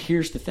 But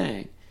here's the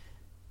thing: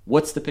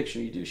 what's the picture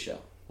you do show?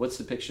 What's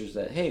the pictures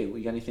that, hey,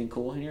 we got anything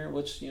cool in here?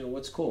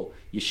 What's cool?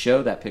 You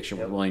show that picture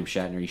with William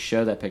Shatner. You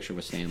show that picture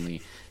with Stan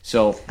Lee.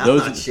 So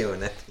those I'm not showing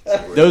that.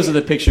 Those are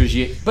the pictures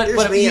you.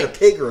 Here's me in a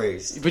pig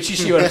race. But you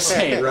see what I'm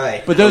saying,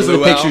 Right? But those are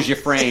the pictures you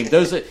frame.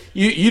 Those are,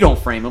 you don't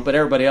frame them, but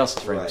everybody else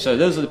is framing. Right. So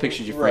those are the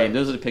pictures you frame.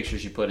 Those are the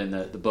pictures you put in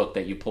the book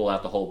that you pull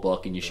out the whole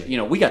book and you show.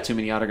 We got too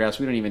many autographs.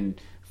 We can't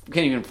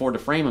even afford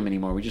to frame them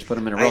anymore. We just put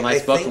them in a real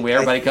nice book, and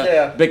everybody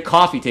cut big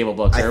coffee table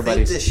books. I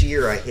think this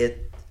year I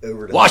hit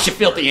over to wash your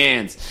filthy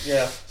hands.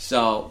 Yeah.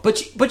 So,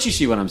 but you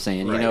see what I'm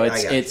saying? Right,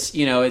 It's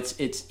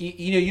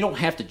you don't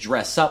have to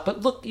dress up,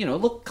 but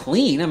look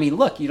clean. I mean,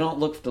 you don't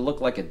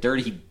look like a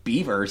dirty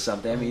beaver or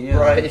something. I mean,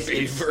 right,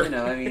 beaver.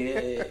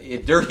 A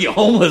dirty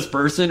homeless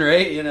person,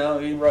 right?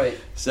 Right.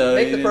 So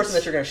make the person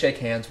that you're going to shake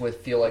hands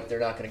with feel like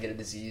they're not going to get a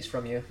disease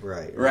from you.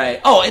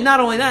 Right. Oh, and not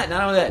only that,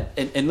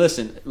 and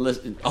listen.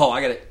 Oh,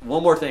 I got it.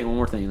 One more thing,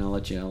 and I'll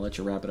let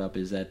you wrap it up.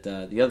 Is that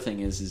the other thing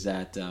is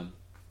that.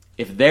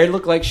 If they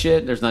look like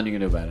shit, there's nothing you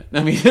can do about it.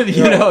 I mean,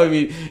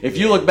 if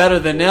you look better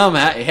than them,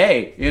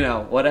 hey,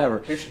 whatever.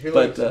 Who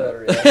looks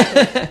better?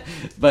 Yeah.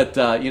 But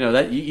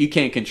that you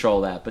can't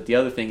control that. But the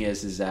other thing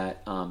is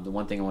that the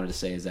one thing I wanted to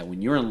say is that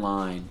when you're in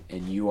line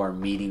and you are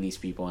meeting these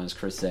people, and as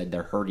Chris said,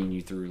 they're herding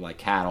you through like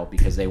cattle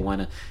because they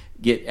want to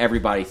get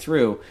everybody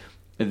through,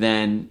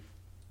 then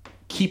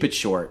keep it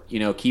short.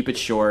 Keep it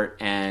short.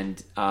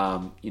 And I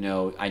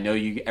know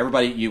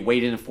you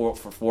wait in for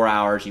 4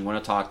 hours. You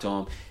want to talk to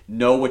them.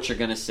 Know what you're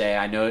going to say.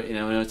 I know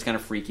it's kind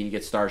of freaky. You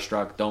get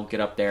starstruck. Don't get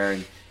up there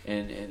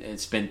and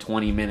spend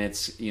 20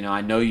 minutes.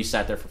 I know you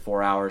sat there for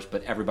 4 hours,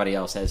 but everybody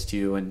else has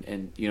too.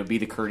 And be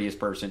the courteous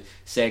person.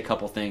 Say a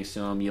couple things to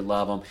them. You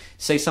love them.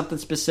 Say something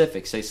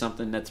specific. Say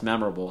something that's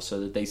memorable so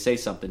that they say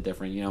something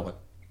different.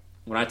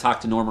 When I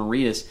talked to Norman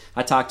Reedus,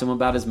 I talked to him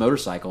about his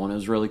motorcycle, and it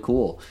was really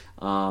cool.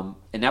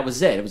 And that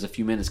was it. It was a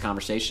few minutes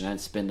conversation. I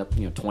didn't spend up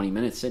 20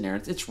 minutes sitting there.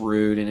 It's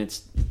rude and it's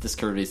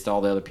discourteous to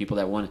all the other people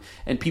that want.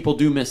 And people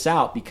do miss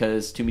out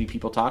because too many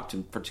people talk to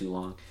them for too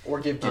long. Or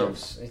give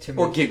gifts.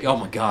 Oh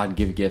my God,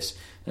 give gifts.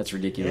 That's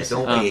ridiculous.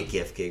 Yeah, don't be a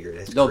gift giver.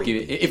 That's don't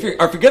creepy. give it. If you're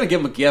going to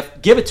give them a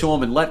gift, give it to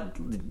them and let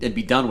it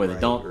be done with it.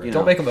 Don't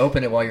don't make them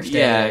open it while you're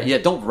standing there.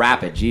 Yeah. Don't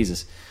wrap it.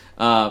 Jesus.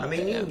 I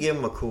mean, you can give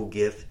them a cool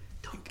gift.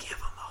 Don't give them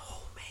a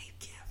homemade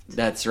gift.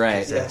 That's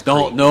right. That's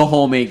No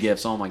homemade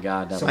gifts. Oh my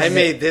God. I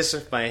made this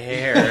with my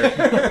hair.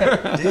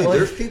 Dude,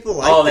 there's people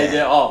like Oh, that. they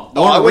did. Oh,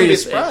 I wouldn't be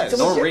surprised.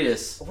 Norman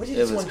Reedus. What did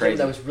It someone was give crazy.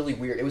 that was really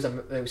weird? It was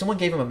someone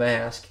gave him a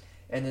mask,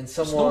 and then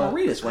someone. Norman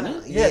Reedus,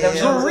 wasn't it? Yeah, that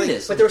was Norman like-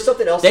 Reedus. But there was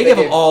something else. They that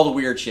gave him all the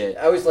weird shit.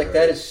 I was like,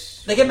 that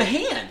is. They gave him a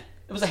hand.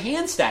 It was a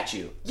hand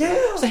statue. Yeah.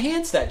 It was a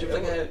hand statue. It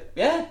was like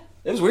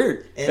it was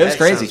weird. And It was that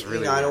crazy. sounds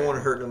really I don't want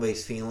to hurt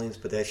nobody's feelings,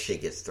 but that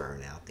shit gets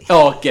thrown out there.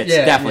 Oh, it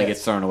definitely Yeah.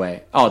 gets thrown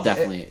away. Oh,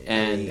 definitely.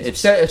 And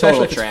it's Especially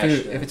total if it's trash.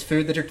 food. If it's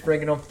food that you're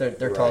bringing them,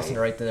 they're tossing it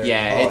right there.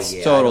 Yeah, Oh, it's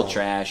yeah, total I don't-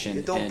 trash.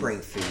 And don't and,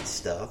 bring food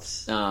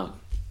stuffs. Yeah,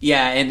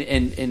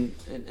 and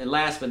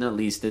last but not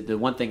least, the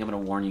one thing I'm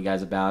going to warn you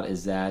guys about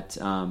is that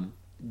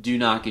do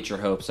not get your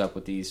hopes up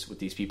with these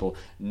people.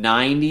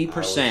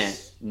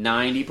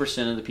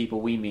 90% of the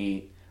people we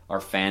meet are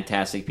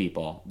fantastic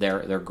people.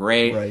 They're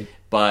great, Right.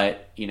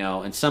 but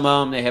and some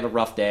of them they have a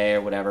rough day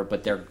or whatever,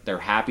 but they're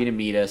happy to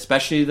meet us.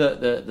 Especially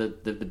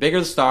the bigger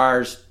the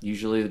stars,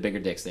 usually the bigger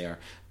dicks they are.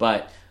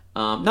 But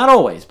not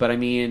always. But I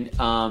mean.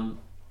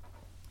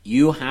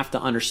 You have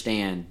to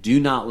understand. Do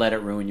not let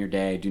it ruin your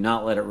day. Do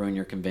not let it ruin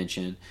your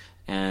convention.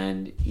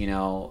 And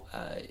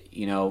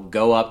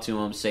go up to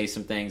them, say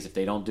some things. If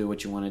they don't do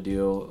what you want to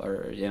do,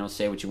 or they don't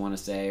say what you want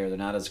to say, or they're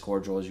not as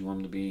cordial as you want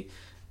them to be,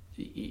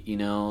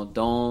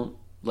 don't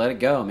let it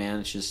go, man.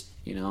 It's just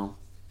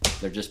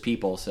they're just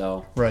people.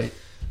 So Right.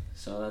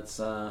 So that's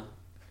it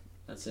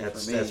That's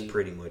for me. that's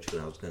pretty much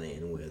what I was going to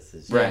end with.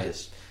 Is Right.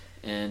 Just,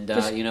 And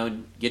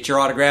get your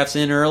autographs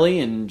in early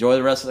and enjoy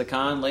the rest of the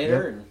con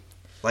later. Yep. And,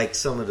 like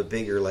some of the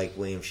bigger, like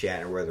William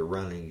Shatner, where they're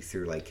running you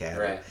through like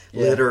cattle. Right.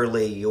 Yeah.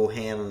 Literally, you'll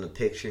hand them the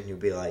picture and you'll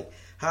be like,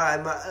 "Hi,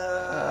 my."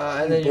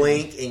 and You then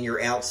blink and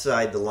you're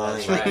outside the line,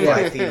 That's like right.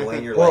 5 feet away,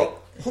 and you're Well-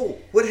 like, "Oh,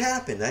 what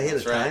happened? I hit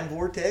That's a right. time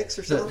vortex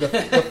or The something."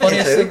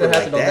 funniest It's thing over that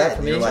happened like on that for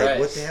and me. You're like, Right.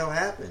 "What the hell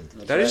happened?"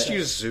 Did I just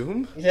use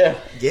Zoom? Yeah.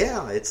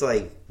 Yeah, it's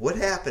like, "What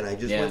happened? I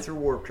just Yeah. went through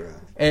warp drive."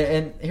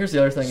 And here's the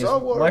other thing: So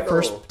is what my though?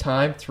 first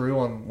time through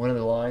on one of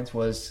the lines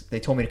was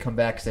they told me to come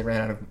back because they ran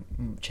out of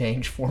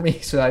change for me.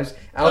 So I was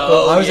out.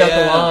 I was out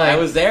the line. I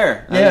was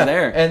there. I yeah, was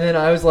there. and then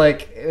I was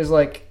like, it was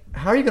like,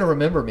 how are you going to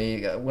remember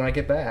me when I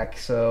get back?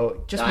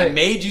 So just I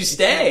made you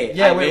stay.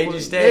 Yeah, I made we- you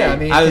stay. yeah, I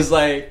mean, I was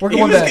like, we're he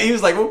going was, back. he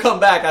was like, we'll come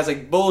back. I was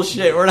like,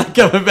 bullshit. We're not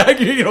coming back.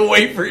 You're gonna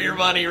wait for your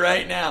money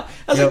right now.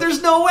 I was Yep. like,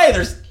 there's no way.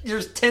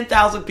 There's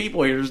 10,000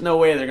 people here. There's no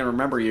way they're gonna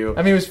remember you.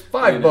 I mean, it was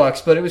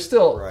 $5, but it was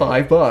still Right.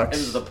 $5. It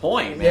was the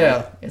point, man.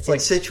 Yeah, it's In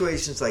like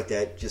situations like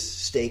that,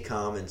 just stay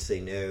calm and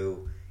say, "No,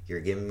 you're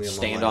giving me my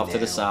Stand money off to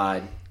the now.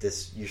 side.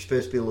 You're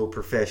supposed to be a little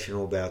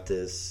professional about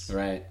this.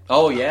 Right.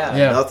 Oh yeah.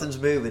 Yeah. Nothing's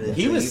moving until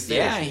He was. you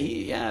finish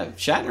Yeah. it.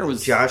 Shatner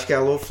was. Josh got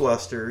a little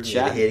flustered. You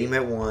Shat- hit him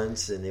at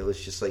once, and it was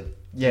just like,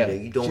 Yeah.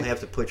 you don't have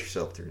to put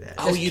yourself through that.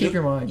 Oh, Just keep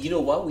your mind. You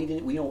know what we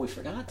didn't. We know what we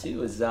forgot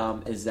too is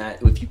that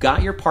if you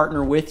got your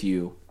partner with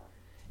you,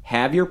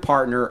 have your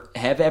partner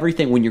have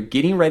everything when you're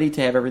getting ready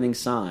to have everything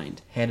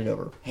signed. hand it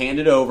over. Hand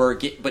it over.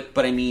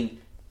 But I mean,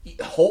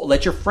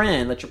 let your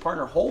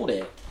partner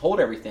hold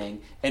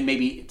everything, and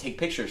maybe take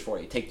pictures for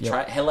you.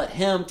 Let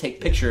him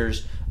take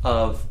pictures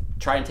of.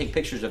 Try and take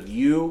pictures of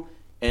you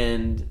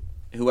and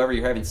whoever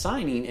you're having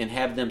signing, and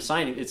have them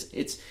signing.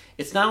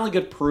 It's not only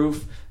good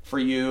proof for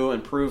you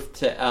and proof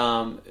to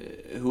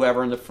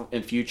whoever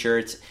in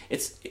future.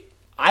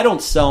 I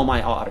don't sell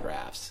my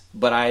autographs,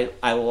 but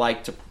I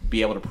like to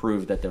be able to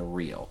prove that they're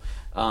real.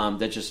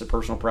 That's just a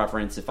personal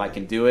preference. If I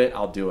can do it,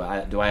 I'll do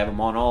it. Do I have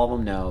them on all of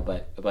them? No,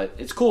 but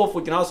it's cool if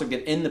we can also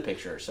get in the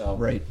picture. So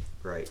Right.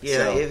 Right.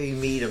 Yeah, So- if you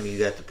meet them, you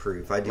got the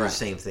proof. I do Right. the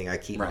same thing. I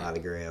keep Right. my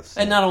autographs.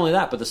 And not only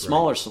that, but the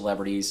smaller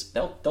celebrities,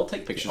 they'll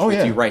take pictures Oh, with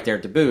yeah. you right there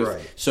at the booth.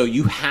 Right. So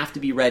you have to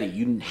be ready.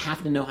 You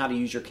have to know how to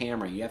use your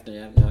camera. You have to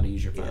know how to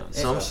use your phone.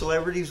 Some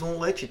celebrities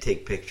won't let you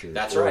take pictures.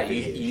 That's or right.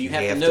 videos. You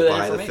have to know that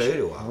buy the information.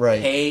 photo op. Right.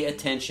 Pay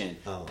attention.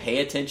 Oh. Pay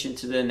attention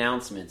to the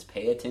announcements.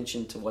 Pay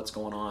attention to what's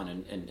going on.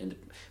 And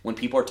when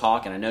people are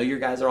talking, I know you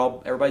guys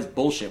are everybody's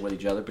bullshit with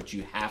each other, but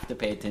you have to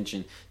pay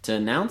attention to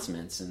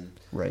announcements. And,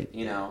 Right.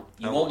 you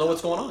won't know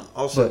what's going on.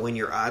 Also, But- when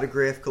you're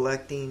autograph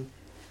collecting,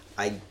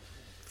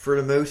 for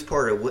the most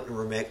part, I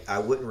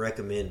wouldn't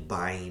recommend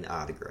buying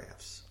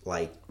autographs,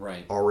 like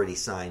Right. already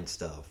signed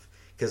stuff,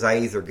 because I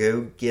either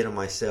go get them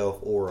myself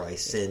or I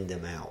send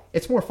them out.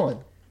 It's more fun.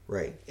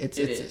 Right. It's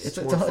It it's is. it's,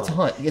 More it's, a, it's a fun.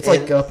 hunt. It's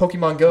And- like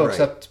Pokemon Go, right.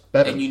 except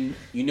better. And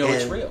you know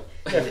it's And- real.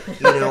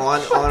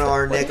 On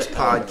our next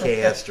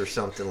podcast or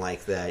something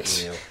like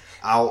that,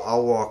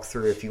 I'll walk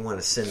through if you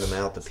want to send them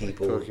out to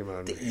people.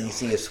 Pokemon The Go.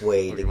 easiest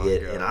way to Pokemon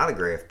get Go. an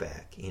autograph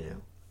back.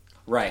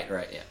 Right,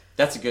 yeah.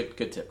 That's a good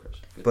tip, Chris.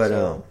 Good But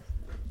tip.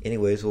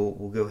 anyways, we'll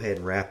go ahead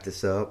and wrap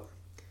this up.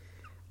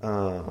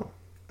 I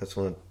just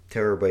want to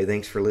tell everybody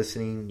thanks for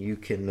listening. You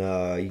can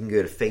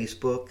go to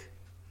Facebook,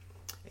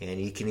 and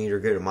you can either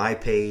go to my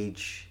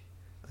page,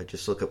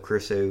 just look up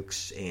Chris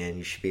Oakes, and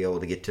you should be able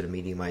to get to the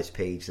Mediumites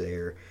page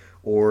there,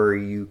 or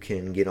you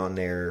can get on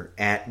there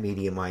at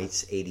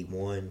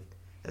Mediumites81.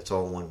 That's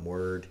all one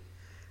word.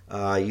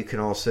 You can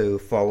also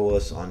follow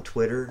us on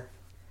Twitter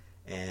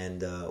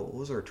And what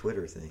was our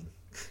Twitter thing?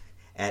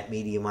 At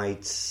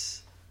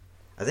Mediumites.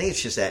 I think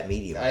it's just at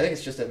Medium. I think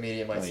it's just at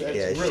Mediumites. Yeah,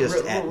 it's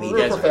just at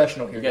Medium. We're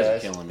professional here, You guys are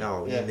guys. killing me.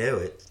 Oh, you know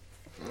it.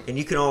 And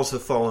you can also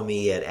follow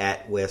me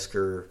at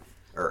Wesker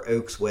or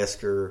Oaks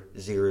Wesker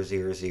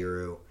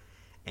 000,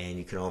 and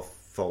you can all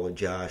follow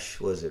Josh.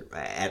 Was it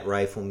at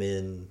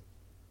Rifleman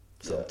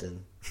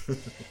something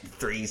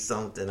 3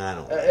 something? I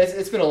don't know.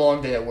 It's been a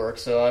long day at work,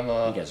 so I'm.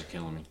 You guys are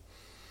killing me.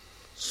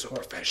 So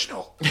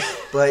professional.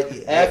 But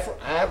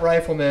at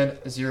Rifleman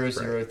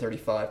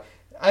 0035.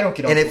 I don't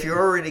get on. and if you're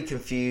already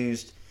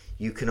confused,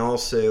 you can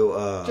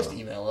also just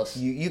email us.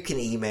 You can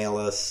email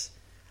us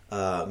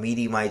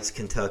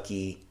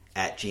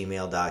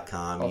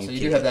mediumiteskentucky@gmail.com. Also, you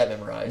do have that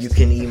memorized. You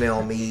can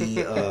email me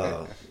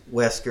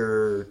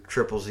Wesker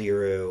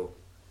 000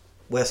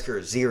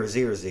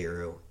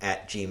 Wesker000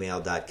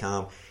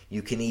 @gmail.com.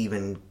 You can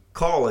even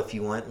call if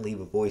you want and leave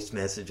a voice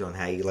message on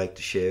how you like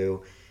the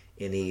show.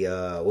 Any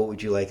what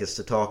would you like us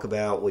to talk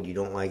about, what you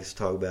don't like us to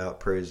talk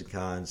about, pros and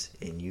cons.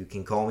 And you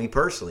can call me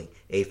personally,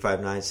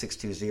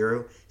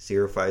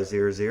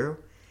 859-620-0500,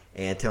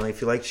 and tell me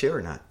if you like the show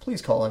or not.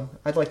 Please call him.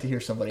 I'd like to hear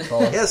somebody call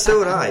him. Yeah, so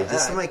would I.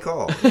 Just somebody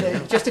call.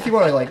 Just if you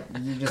want to,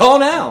 you just Call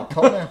now.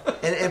 Call now.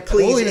 And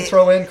please, We'll even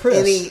throw in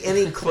Chris.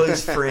 Any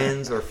close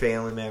friends or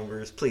family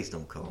members, please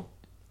don't call.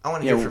 I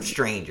want to hear from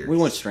strangers. We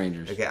want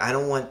strangers. Okay, I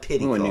don't want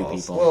pity We calls. want new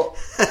people. Well,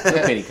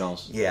 No pity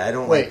calls. Yeah, I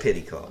don't Wait. like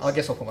pity calls. I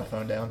guess I'll put my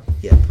phone down.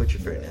 Yeah, put your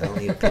phone down. I don't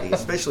need pity,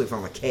 especially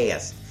from a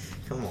cast.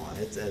 Come on,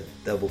 it's a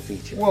double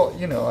feature. Well,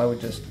 I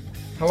would just.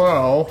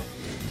 Hello.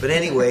 But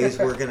anyways,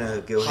 we're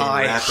gonna go ahead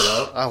and wrap it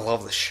up. I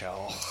love the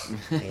show.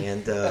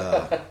 And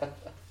of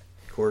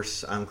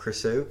course, I'm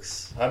Chris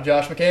Oakes. I'm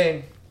Josh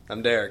McCain.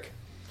 I'm Derek.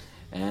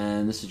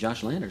 And this is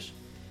Josh Landers.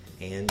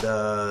 And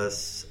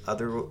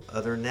other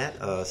than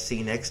that, see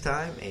you next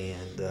time,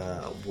 and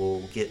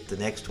we'll get the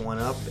next one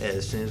up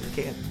as soon as we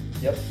can.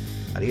 Yep.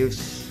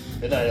 Adios.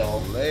 Good night,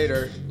 all.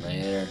 Later.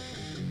 Later.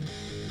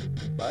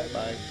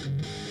 Bye-bye.